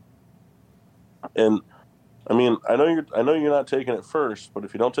 And I mean, I know you're not taking it first, but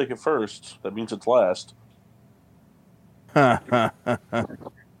if you don't take it first, that means it's last.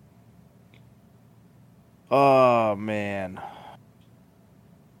 Oh man.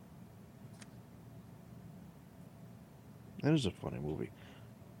 That is a funny movie.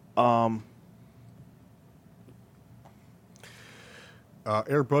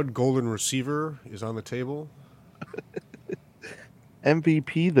 Air Bud Golden Receiver is on the table.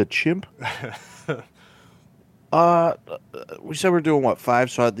 MVP the chimp. We said we're doing what,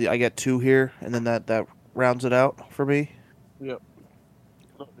 5? So I get 2 here, and then that rounds it out for me. Yep.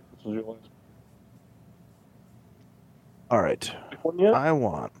 All right. One yet? I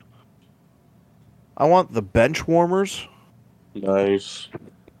want the Bench Warmers, Nice.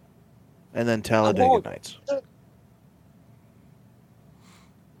 and then Talladega Nights.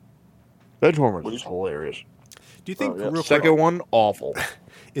 Bench Warmers is hilarious. Do you think real quick, Second one, awful.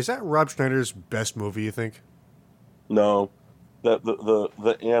 is that Rob Schneider's best movie, you think? No, that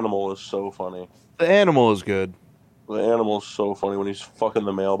the animal is so funny. The Animal is good. The animal is so funny when he's fucking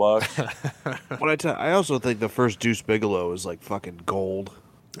the mailbox. I also think the first Deuce Bigelow is like fucking gold.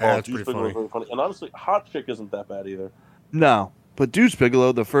 Yeah, it's Deuce pretty Bigelow's funny. really funny. And honestly, Hot Chick isn't that bad either. No, but Deuce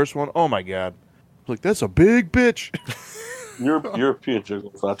Bigelow, the first one, oh my god, like that's a big bitch. European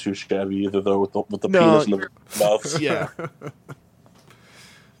Jiggle's not too shabby either, though, with the No. penis in the mouth. Yeah.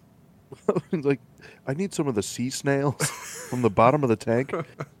 Like, I need some of the sea snails from the bottom of the tank. The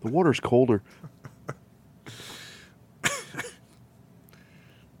water's colder.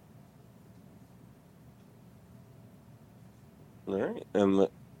 All right. And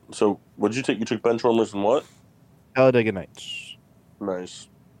so, what'd you take? You took bench warmers and what? Talladega Nights. Nice.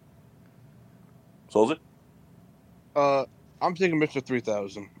 Solzy? I'm taking Mr.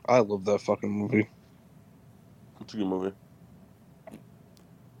 3000. I love that fucking movie. It's a good movie.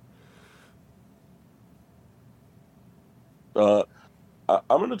 I'm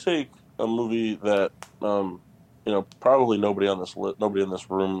going to take a movie that, probably nobody in this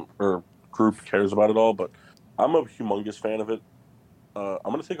room or group cares about at all, but I'm a humongous fan of it. I'm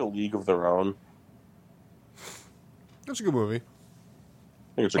going to take A League of Their Own. That's a good movie.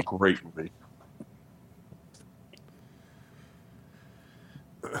 I think it's a great movie.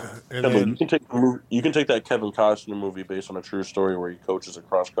 And Kevin, then, you can take that Kevin Costner movie based on a true story where he coaches a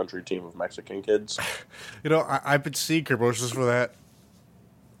cross country team of Mexican kids. I've been seeing commercials for that,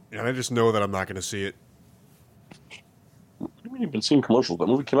 and I just know that I'm not going to see it. What do you mean you've been seeing commercials? That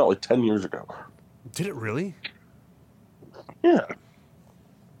movie came out like 10 years ago. Did it really? Yeah.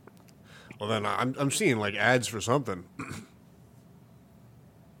 Well, then I'm seeing like ads for something.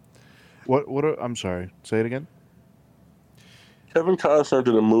 What? I'm sorry. Say it again. Kevin Costner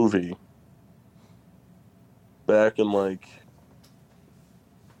did a movie back in like,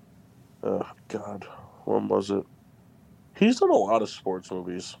 oh God, when was it? He's done a lot of sports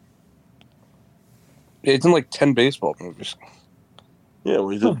movies. Yeah, he's in like 10 baseball movies. Yeah, well,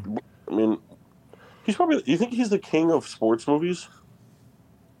 he did. I mean, he's probably. You think he's the king of sports movies?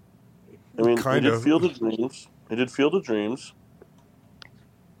 I mean, Kind he did of. Field of Dreams. He did Field of Dreams.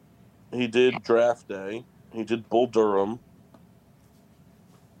 He did Draft Day. He did Bull Durham.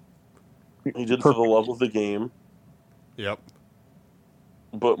 He did For the Love of the Game. Yep.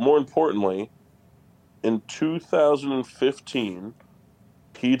 But more importantly, in 2015,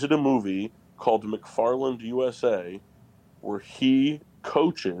 he did a movie called McFarland USA, where he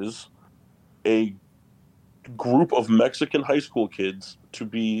coaches a group of Mexican high school kids to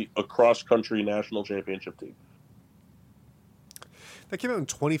be a cross-country national championship team. That came out in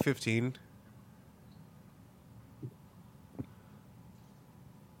 2015.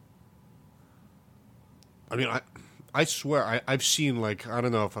 I mean, I swear, I've seen, like, I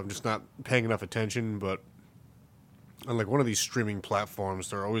don't know if I'm just not paying enough attention, but on, like, one of these streaming platforms,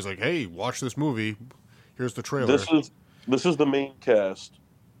 they're always like, hey, watch this movie. Here's the trailer. This is the main cast.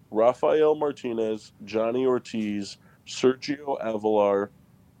 Rafael Martinez, Johnny Ortiz, Sergio Avalar,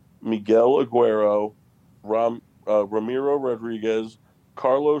 Miguel Aguero, Ramiro Rodriguez,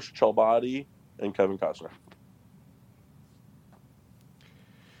 Carlos Chalbati, and Kevin Costner.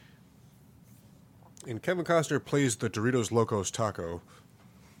 And Kevin Costner plays the Doritos Locos Taco.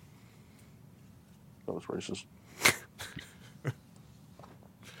 That was racist.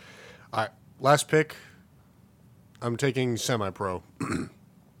 All right, last pick. I'm taking semi-pro.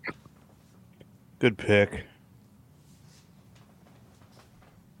 Good pick.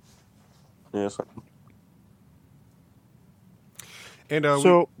 Yes. And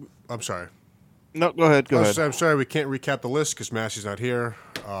So, I'm sorry. no, go ahead. Go ahead. I'm sorry we can't recap the list because Massey's not here.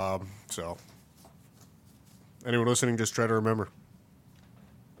 So, anyone listening, just try to remember.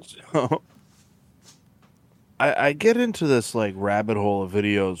 I get into this like rabbit hole of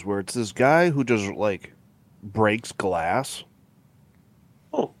videos where it's this guy who just like breaks glass,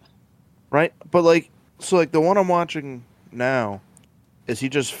 Oh, right? But like, so like the one I'm watching now is he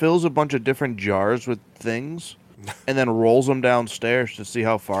just fills a bunch of different jars with things and then rolls them downstairs to see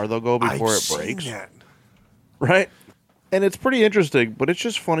how far they'll go before it breaks, Seen that. right? And it's pretty interesting, but it's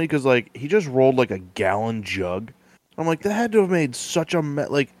just funny because like he just rolled like a gallon jug. I'm like, that had to have made such a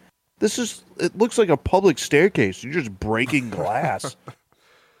like. This is. It looks like a public staircase. You're just breaking glass.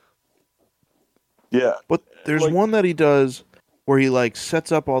 yeah. But there's Like- one that he does where he like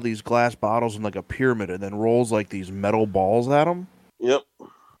sets up all these glass bottles in like a pyramid and then rolls like these metal balls at them. Yep.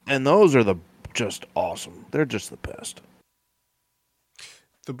 And those are just awesome. They're just the best.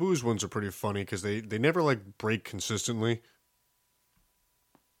 The booze ones are pretty funny because they never like break consistently.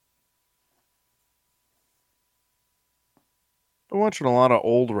 I'm watching a lot of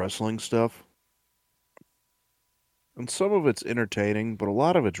old wrestling stuff. And some of it's entertaining, but a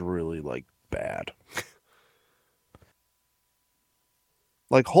lot of it's really like bad.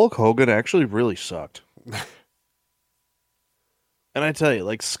 Like Hulk Hogan actually really sucked. And I tell you,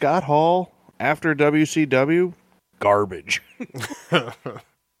 like Scott Hall after WCW, garbage.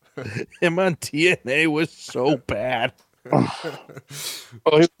 Him on TNA was so bad.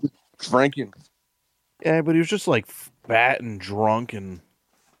 Oh, Franken. Yeah, but he was just like fat and drunk, and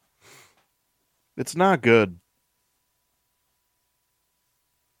it's not good.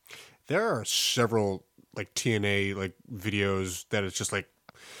 There are several like TNA like videos that it's just like,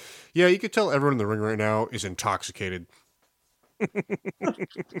 yeah, you could tell everyone in the ring right now is intoxicated.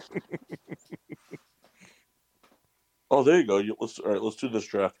 Oh, there you go. All right, let's do this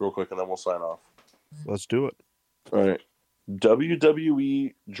draft real quick, and then we'll sign off. Let's do it. All right.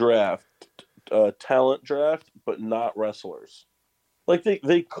 WWE draft, talent draft, but not wrestlers. Like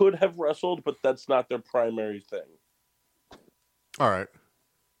they could have wrestled, but that's not their primary thing. All right.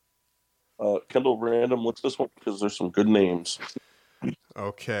 Kendall, random. What's this one? Because there's some good names.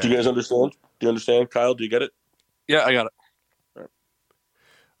 Okay. Do you guys understand? Do you understand, Kyle? Do you get it? Yeah, I got it.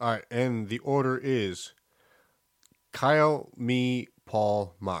 All right, and the order is Kyle, me,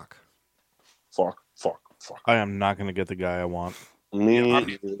 Paul, Mock. Fuck. I am not going to get the guy I want. Me Yeah,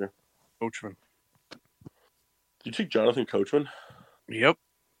 either. Coachman. Did you take Jonathan Coachman? Yep.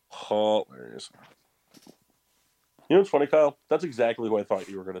 Hilarious. You know what's funny, Kyle? That's exactly who I thought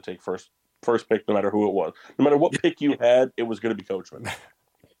you were going to take first pick, no matter who it was. No matter what pick you had, it was going to be Coachman.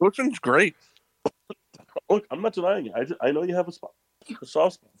 Coachman's great. Look, I'm not denying it. I know you have a soft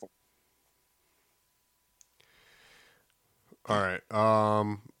spot for him. All right.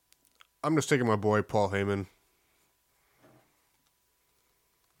 I'm just taking my boy Paul Heyman.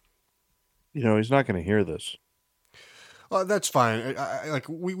 You know, he's not going to hear this. That's fine. I like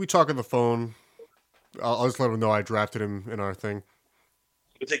we talk on the phone. I'll just let him know I drafted him in our thing.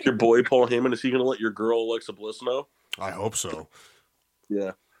 You take your boy Paul Heyman. Is he going to let your girl Alexa Bliss know? I hope so.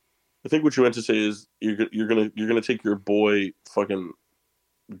 Yeah. I think what you meant to say is you're gonna take your boy fucking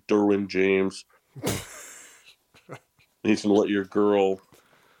Derwin James. He's gonna let your girl,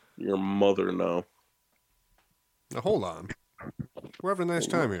 your mother know. Now hold on. We're having a nice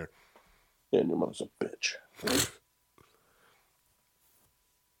time here. Yeah, and your mother's a bitch.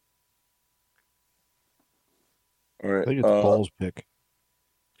 All right. I think it's Paul's pick.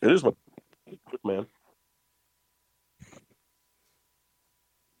 It is my quick man.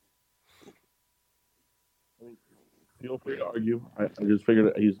 I mean, feel free to argue. I just figured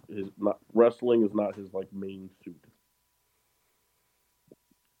that he's not wrestling is not his like main suit.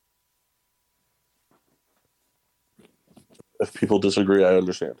 If people disagree, I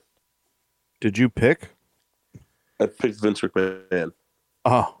understand. Did you pick? I picked Vince McMahon.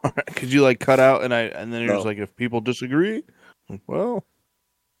 Oh, could you like cut out and then you're No. just like, if people disagree, well,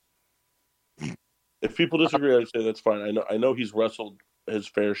 If people disagree, I'd say that's fine. I know he's wrestled his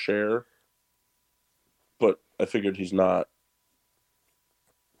fair share, but I figured he's not.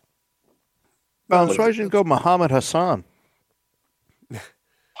 I'm surprised you didn't go Muhammad Hassan.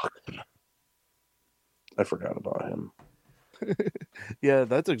 I forgot about him. Yeah,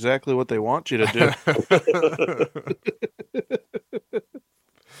 that's exactly what they want you to do.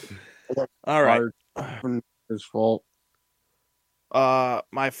 All right. His fault.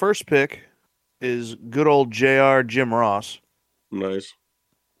 My first pick is good old JR Jim Ross. Nice.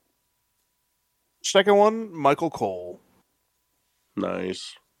 Second one, Michael Cole.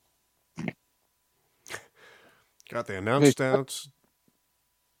 Nice. Got the announce downs.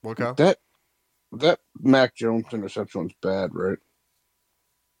 What, Kyle? That Mac Jones interception was bad, right?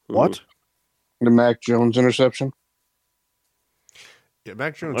 What? The Mac Jones interception. Yeah,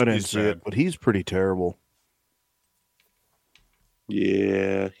 Mac Jones I didn't is see bad. it, but he's pretty terrible.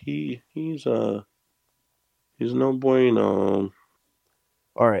 Yeah, he's no bueno.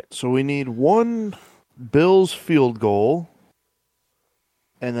 All right, so we need one Bills field goal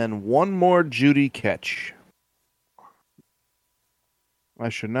and then one more Judy catch. I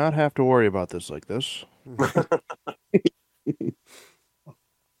should not have to worry about this like this.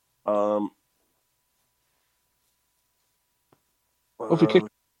 If we kick,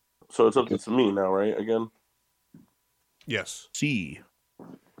 So it's up to me now, right? Again. Yes. C.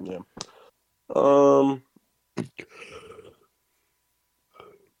 Yeah.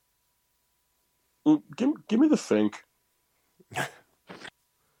 Give me the Fink.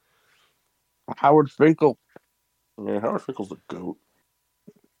 Howard Finkel. Yeah, Howard Finkel's the GOAT.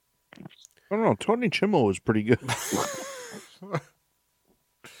 I don't know. Tony Chimel was pretty good.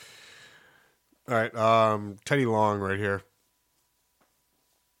 All right. Teddy Long right here.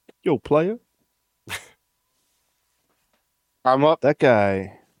 Yo, player. I'm up. That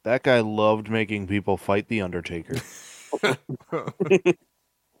guy loved making people fight the Undertaker.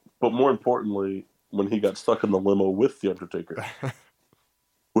 But more importantly, when he got stuck in the limo with the Undertaker.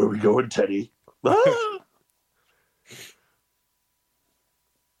 Where we going, Teddy? Ah!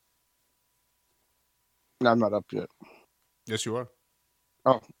 I'm not up yet. Yes, you are.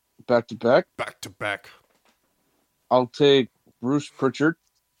 Oh, back to back. Back to back. I'll take Bruce Pritchard.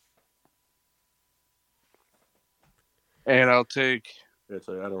 And I'll take. I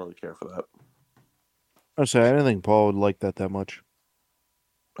don't really care for that. I didn't think Paul would like that much.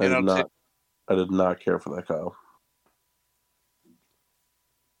 I did not care for that, Kyle.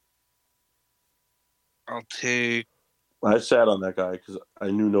 I'll take. I sat on that guy because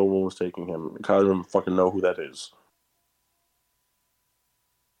I knew no one was taking him. Kyle didn't fucking know who that is.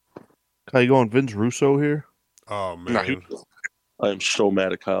 Are you going Vince Russo here? Oh, man. I am so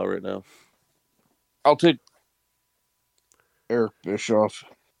mad at Kyle right now. I'll take Eric Bischoff.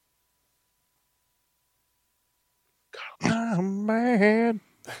 I'm mad.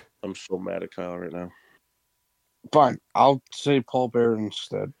 I'm so mad at Kyle right now. Fine. I'll say Paul Bear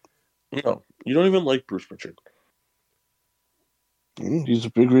instead. No, you don't even like Bruce Pritchard. He's a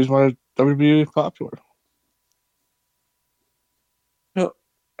big reason why WB is popular. No,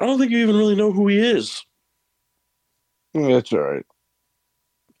 I don't think you even really know who he is. That's all right.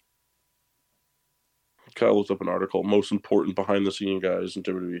 Kyle looked up an article, most important behind the scene guys in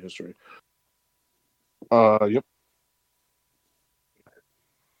WWE history. Yep.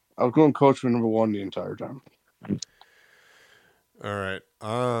 I was going coach for number one the entire time. All right.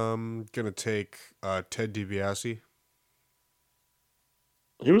 I'm going to take Ted DiBiase.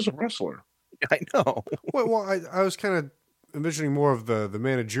 He was a wrestler. I know. Well, I was kind of envisioning more of the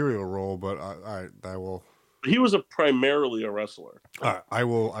managerial role, but I will. He was primarily a wrestler. I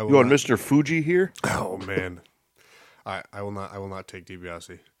will. You want Mr. Fuji here? Oh man. I will not take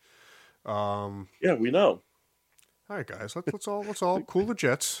DiBiase. Yeah, we know. All right, guys. Let's all cool the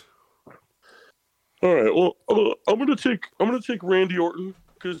jets. All right. Well, I'm gonna take Randy Orton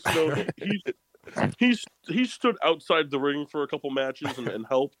because he stood outside the ring for a couple matches and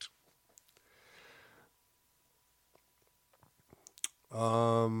helped.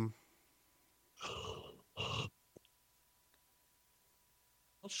 How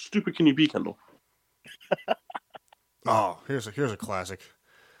stupid can you be, Kendall? Oh, here's a classic.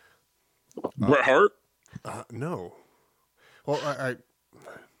 Bret Hart? No. Well,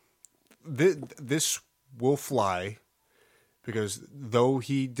 this will fly because though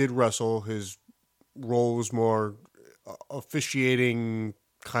he did wrestle, his role was more officiating,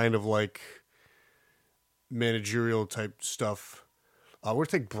 kind of like managerial type stuff. We're gonna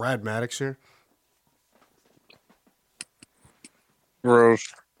take Brad Maddox here.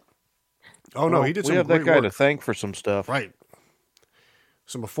 Gross. Oh no, he did some We have great that guy work. to thank for some stuff. Right.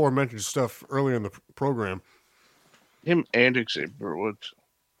 Some aforementioned stuff earlier in the program. Him and Xavier Woods.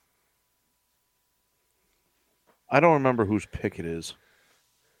 I don't remember whose pick it is.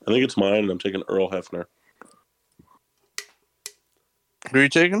 I think it's mine, and I'm taking Earl Hefner. Who are you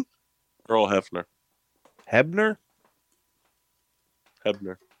taking? Earl Hefner. Hebner?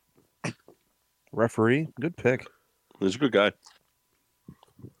 Hebner. Referee? Good pick. He's a good guy.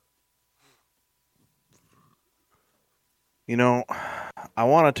 You know, I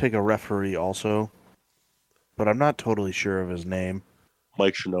want to take a referee also, but I'm not totally sure of his name.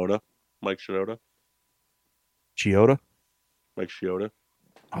 Mike Shinoda. Mike Shinoda. Chioda? Mike Shioda.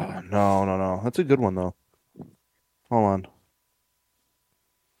 Oh, no. That's a good one though. Hold on.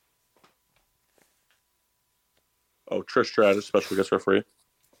 Oh, Trish Stratus, special guest referee.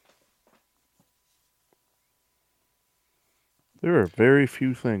 There are very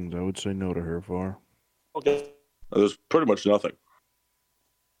few things I would say no to her for. Okay. There's pretty much nothing.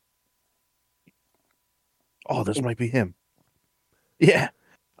 Oh, this might be him. Yeah.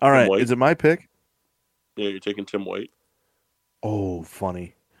 All Tim right. White. Is it my pick? Yeah, you're taking Tim White. Oh,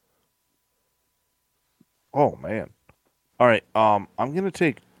 funny. Oh man. All right. I'm gonna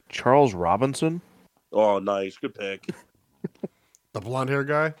take Charles Robinson. Oh, nice. Good pick. The blonde hair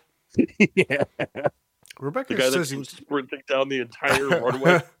guy. Yeah. The Rebecca guy that says he keeps was. sprinting down the entire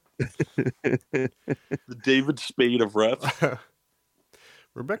runway. The David Spade of refs.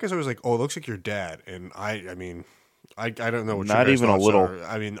 Rebecca's always like, "Oh, it looks like your dad," and I mean, I don't know what your Not guys' even a thoughts little. are.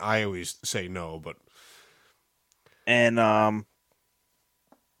 I mean, I always say no, but And I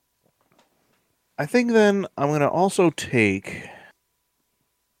think then I'm gonna also take.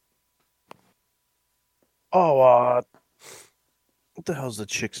 Oh, what the hell's the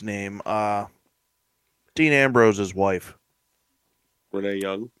chick's name? Dean Ambrose's wife. Renee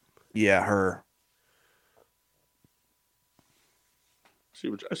Young. Yeah, her.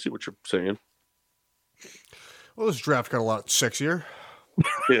 I see what you're saying. well, this draft got a lot sexier.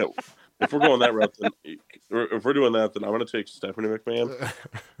 Yeah. If we're going that route, then if we're doing that, then I'm going to take Stephanie McMahon.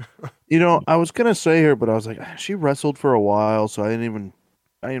 You know, I was gonna say her, but I was like, she wrestled for a while, so I didn't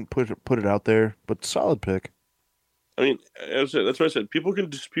put it out there. But solid pick. I mean, that's what I said. People can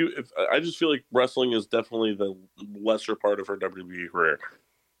dispute. I just feel like wrestling is definitely the lesser part of her WWE career.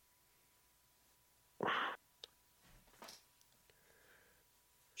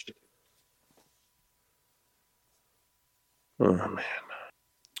 Oh man.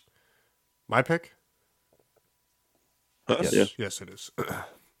 My pick. Yes. Yes, Yeah. yes, it is.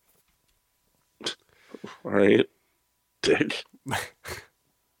 All right. Dick.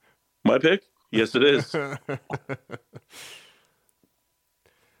 My pick? Yes, it is. All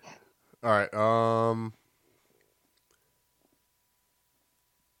right.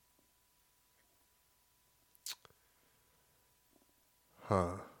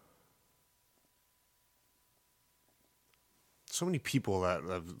 Huh. So many people that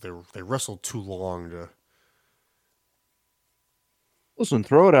they wrestled too long to. Listen,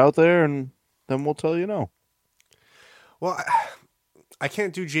 throw it out there, and then we'll tell you no. Well, I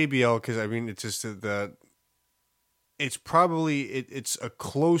can't do JBL because I mean it's just that it's probably it's a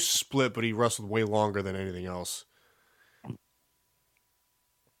close split, but he wrestled way longer than anything else.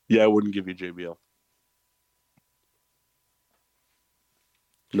 Yeah, I wouldn't give you JBL.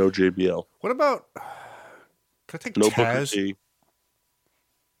 No JBL. What about? Can I take No Booker Taz? T.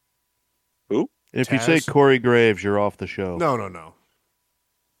 Who? If you say Taz? Corey Graves, you're off the show. No.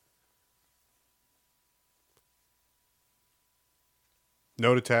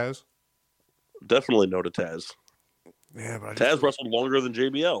 No to Taz. Definitely no to Taz. Yeah, but Taz wrestled longer than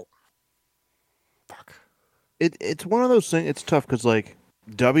JBL. Fuck. It's one of those things. It's tough because like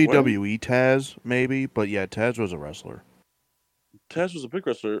WWE Taz maybe, but yeah, Taz was a wrestler. Taz was a big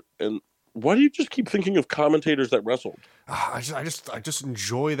wrestler, and why do you just keep thinking of commentators that wrestled? I just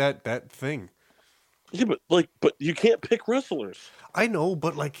enjoy that thing. Yeah, but you can't pick wrestlers. I know,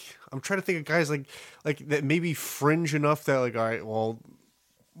 but like I'm trying to think of guys like that maybe fringe enough that like all right, well,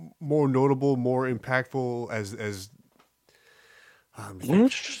 more notable, more impactful as. Why don't you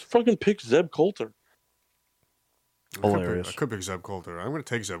just fucking pick Zeb Coulter? Hilarious. I could pick Zeb Coulter. I'm going to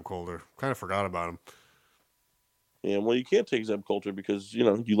take Zeb Coulter. Kind of forgot about him. Yeah, well, you can't take Zeb Coulter because you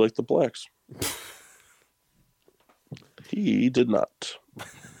like the blacks. He did not.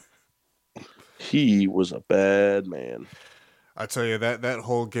 He was a bad man. I tell you that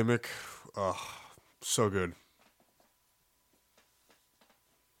whole gimmick, so good.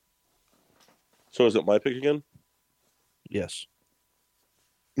 So is it my pick again? Yes.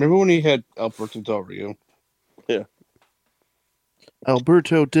 Remember when he had Alberto Del Rio? Yeah.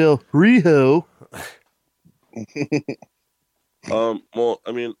 Alberto Del Rio. Well,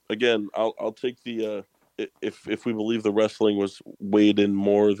 I mean, again, I'll take the if we believe the wrestling was weighed in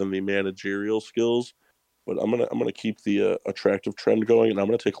more than the managerial skills, but I'm gonna keep the attractive trend going, and I'm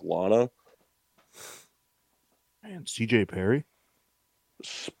gonna take Lana. Man, CJ Perry.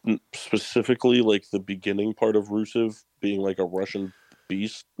 Specifically, like the beginning part of Rusev being like a Russian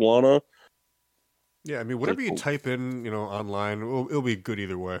beast, Lana. Yeah, I mean, whatever you type in, online, it'll be good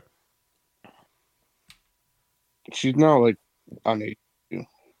either way. She's now like on a.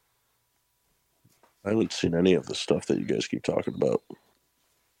 I haven't seen any of the stuff that you guys keep talking about.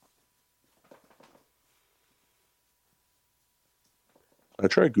 I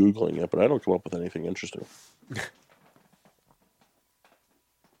tried Googling it, but I don't come up with anything interesting.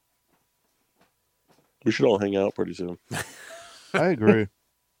 We should all hang out pretty soon. I agree.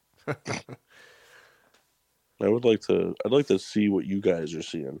 I'd like to see what you guys are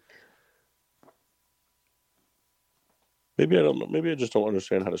seeing. Maybe I don't know. Maybe I just don't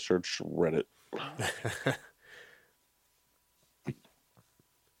understand how to search Reddit.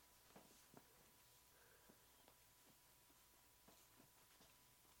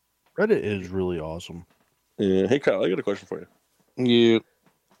 Reddit is really awesome. Hey Kyle, I got a question for you. Yeah,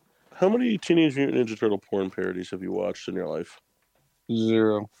 How many Teenage Mutant Ninja Turtle porn parodies have you watched in your life?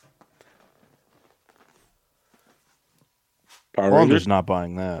 0. Power Well, I'm Rangers? just not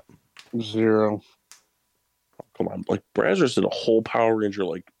buying that. 0. Come on, like Brazzers did a whole Power Ranger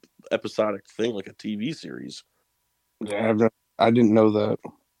like episodic thing, like a TV series. Yeah, I didn't know that.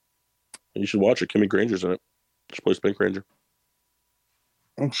 You should watch it. Kimmy Granger's in it. She plays Pink Ranger.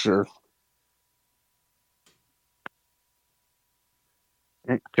 I'm sure.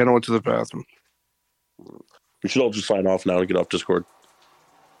 Kind of went to the bathroom. We should all just sign off now and get off Discord.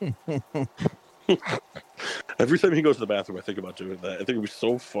 Every time he goes to the bathroom, I think about doing that. I think it'd be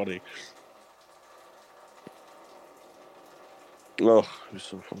so funny. Oh, it'd be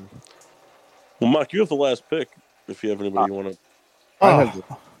so funny. Well, Mark, you have the last pick. If you have anybody you want to, I have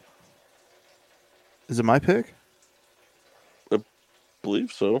Is it my pick?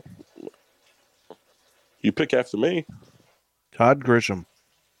 believe so. You pick after me. Todd Grisham.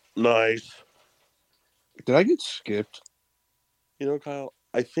 Nice. Did I get skipped? You know, Kyle,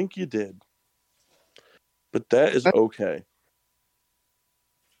 I think you did, but that is okay.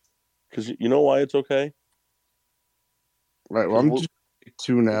 Because you know why it's okay? Right. Well, I'm just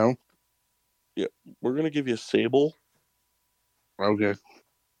 2 now. Yeah, we're gonna give you Sable, Okay.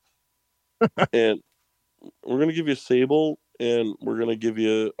 and we're gonna give you Sable, and we're gonna give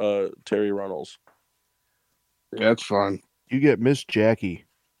you Terry Runnels. Yeah, that's fine. You get Miss Jackie.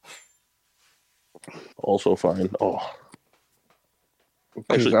 Also fine. Oh,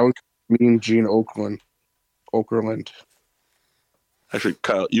 Because Actually- that was me and Gene Okerlund. actually,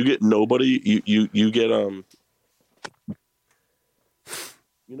 Kyle, you get nobody. You get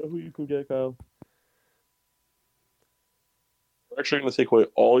You know who you can get, Kyle? We're actually going to take away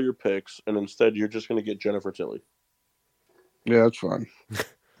all your picks, and instead you're just going to get Jennifer Tilly. Yeah, that's fine.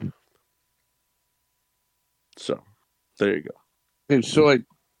 So, there you go. Hey, so like,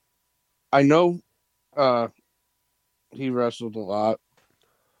 I know, he wrestled a lot,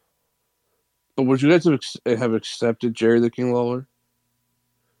 but would you guys have accepted Jerry the King Lawler?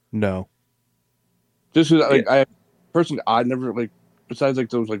 No. Just because, like, I personally, I never like. Besides, like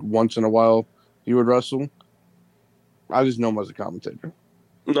those like once in a while he would wrestle. I just know him as a commentator.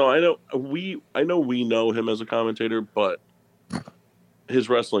 No, I know we know him as a commentator, but his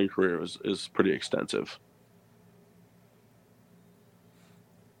wrestling career is pretty extensive.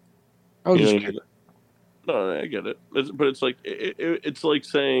 I was You know just what I mean? No, I get it, but it's like it's like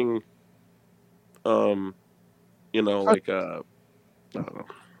saying, you know, like I don't know,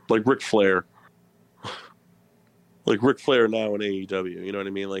 like Ric Flair, like Ric Flair now in AEW. You know what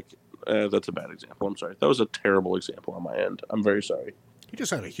I mean? Like that's a bad example. I'm sorry. That was a terrible example on my end. I'm very sorry. He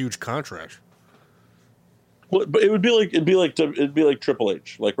just had a huge contract. Well, but it'd be like Triple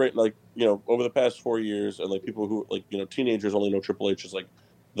H, like right, like you know, over the past 4 years, and like people who like you know teenagers only know Triple H as like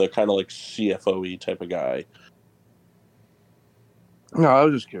the kind of like CFO-y type of guy. No, I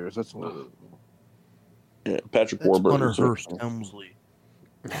was just curious. That's all. Yeah, Patrick That's Warburton. Hunter Hearst Helmsley.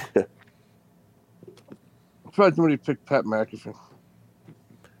 I'm surprised nobody picked Pat McAfee.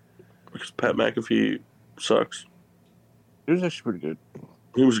 Because Pat McAfee sucks. He was actually pretty good.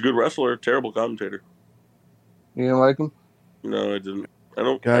 He was a good wrestler, terrible commentator. You didn't like him? No, I didn't. I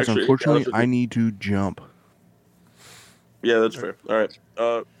don't. Guys, actually, unfortunately, honestly, I need to jump. Yeah, that's fair. All right,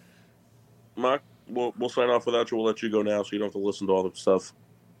 Mark, we'll sign off without you. We'll let you go now, so you don't have to listen to all the stuff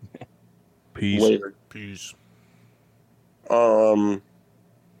Peace. later. Peace. No,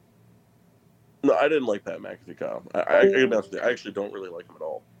 I didn't like Pat McAfee, Kyle. I gotta be honest with you, I actually don't really like him at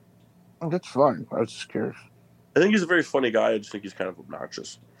all. Oh, that's fine. I was just curious. I think he's a very funny guy. I just think he's kind of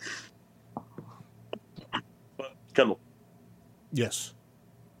obnoxious. But Kendall, Yes.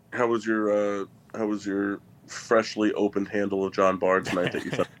 how was your freshly opened handle of John Bard tonight that you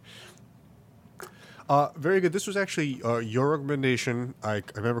found? Very good. This was actually your recommendation. I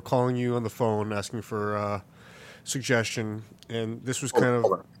remember calling you on the phone asking for suggestion, and this was kind Hold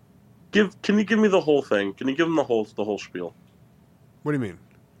of. on. Can you give me the whole thing? Can you give them the whole spiel? What do you mean?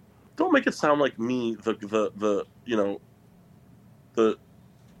 Don't make it sound like me, the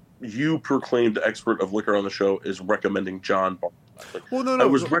you proclaimed expert of liquor on the show is recommending John Bar. Like, Well, no, I no.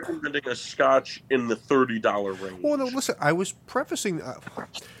 was recommending a Scotch in the $30 range. Well, no. Listen, I was prefacing.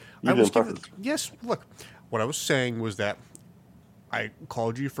 You didn't preface. Yes. Look, what I was saying was that I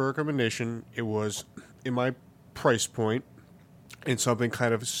called you for a recommendation. It was in my price point and something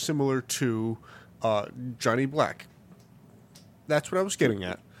kind of similar to Johnny Black. That's what I was getting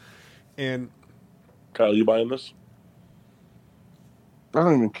at. And Kyle, you buying this? I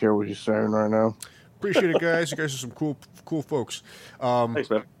don't even care what you're saying right now. appreciate it, guys. You guys are some cool folks. Thanks,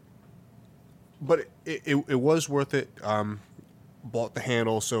 man. But it was worth it. Bought the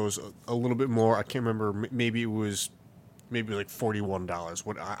handle, so it was a little bit more. I can't remember. Maybe it was like $41.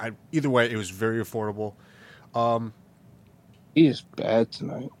 What either way, it was very affordable. He is bad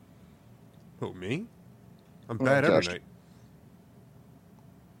tonight. Who, me? I'm bad every night.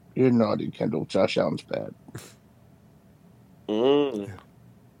 You're naughty, Kendall. Josh Allen's bad.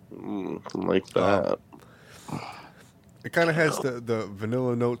 Like that. It kind of has the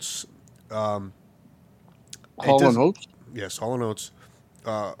vanilla notes. Hall and Oates? Yes, Hall and Oates.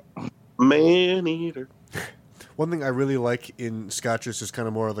 Man eater. One thing I really like in scotches is kind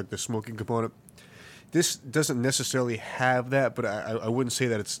of more like the smoking component. This doesn't necessarily have that, but I wouldn't say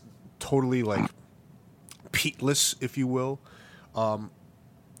that it's totally like peatless, if you will.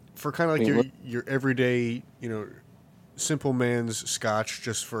 For kind of like your everyday, simple man's scotch,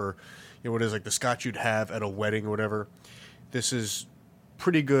 just for what is like the scotch you'd have at a wedding or whatever. This is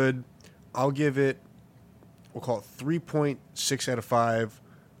pretty good. I'll give it, we'll call it 3.6 out of 5.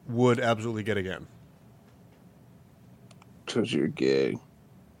 Would absolutely get again. Because you're gay.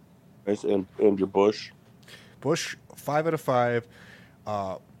 Nice. And your Bush? Bush, 5 out of 5.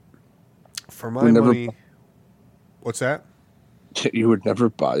 For my money, what's that? You would never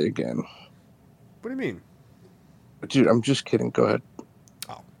buy again. What do you mean? Dude, I'm just kidding. Go ahead.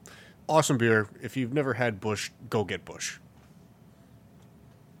 Oh, awesome beer. If you've never had Bush, go get Bush.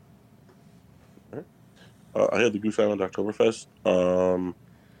 I had the Goose Island Oktoberfest.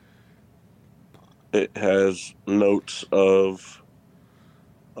 It has notes of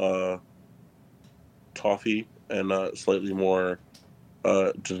toffee and slightly more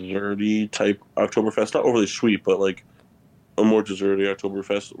desserty type Oktoberfest. Not overly sweet, but like a more desserty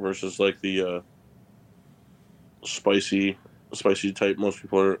Oktoberfest versus like the spicy type most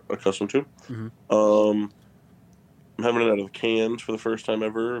people are accustomed to. Mm-hmm. I'm having it out of the cans for the first time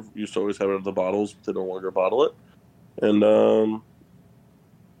ever. Used to always have it out of the bottles, but they no longer bottle it. And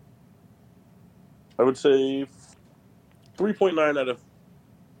I would say 3.9 out of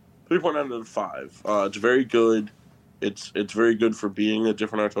 5. It's very good. It's very good for being a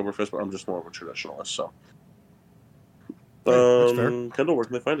different Oktoberfest, but I'm just more of a traditionalist. So, That's fair. Kendall, where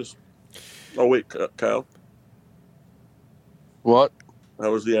can they find us? Oh wait, Kyle. What?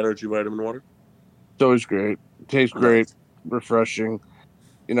 How was the energy vitamin water? It's always great. Tastes great. Refreshing.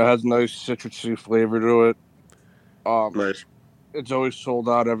 Has a nice citrusy flavor to it. Nice. It's always sold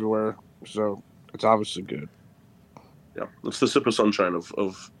out everywhere, so it's obviously good. Yeah, it's the sip of sunshine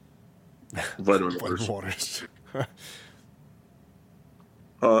of vitamin waters.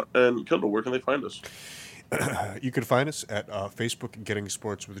 And Kendall, where can they find us? You can find us at Facebook, Getting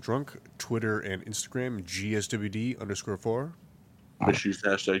Sports with Drunk, Twitter and Instagram, GSWD_4. Make sure you use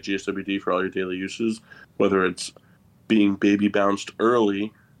hashtag GSWD for all your daily uses, whether it's being baby bounced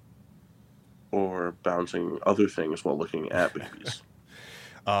early or bouncing other things while looking at babies.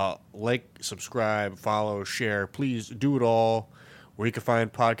 Like, subscribe, follow, share. Please do it all. Where you can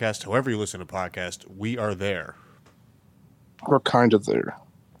find podcasts, however you listen to podcasts, we are there. We're kind of there.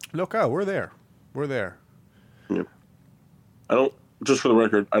 No, Kyle, we're there. We're there. Yeah. Just for the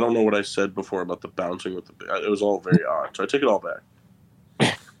record, I don't know what I said before about the bouncing with it was all very odd, so I take it all back.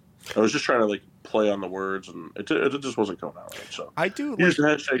 I was just trying to play on the words, and it just wasn't coming out right. So I do use the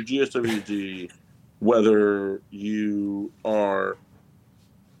hashtag GSWD whether you are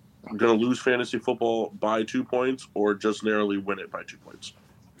going to lose fantasy football by 2 points or just narrowly win it by 2 points.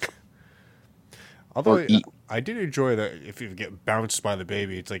 Although I did enjoy that if you get bounced by the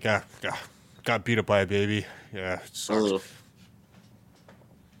baby, it's like, got beat up by a baby. Yeah, it sucks.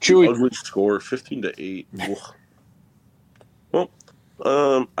 Chewy. Ugly score, 15-8. Well,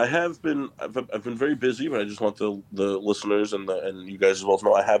 I've been very busy, but I just want the listeners and you guys as well to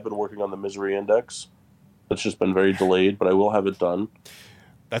know I have been working on the Misery Index. It's just been very delayed, but I will have it done.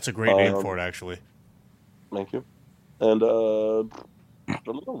 That's a great name for it, actually. Thank you. And I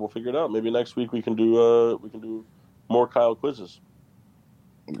don't know. We'll figure it out. Maybe next week we can do more Kyle quizzes.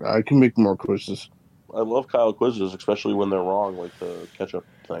 I can make more quizzes. I love Kyle quizzes, especially when they're wrong, like the ketchup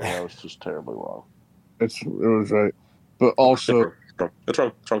thing. That was just terribly wrong. It was right. But also, It's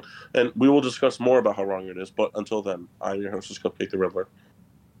wrong. It's wrong. And we will discuss more about how wrong it is. But until then, I'm your hostess, Cupcake the Riddler.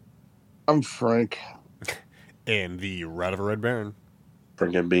 I'm Frank. And the Rat of a Red Baron.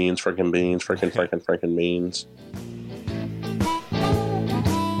 Franken beans, Franken beans, Franken beans.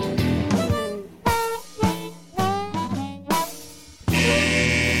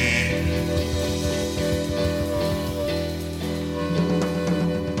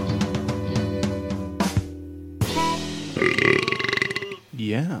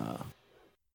 Yeah.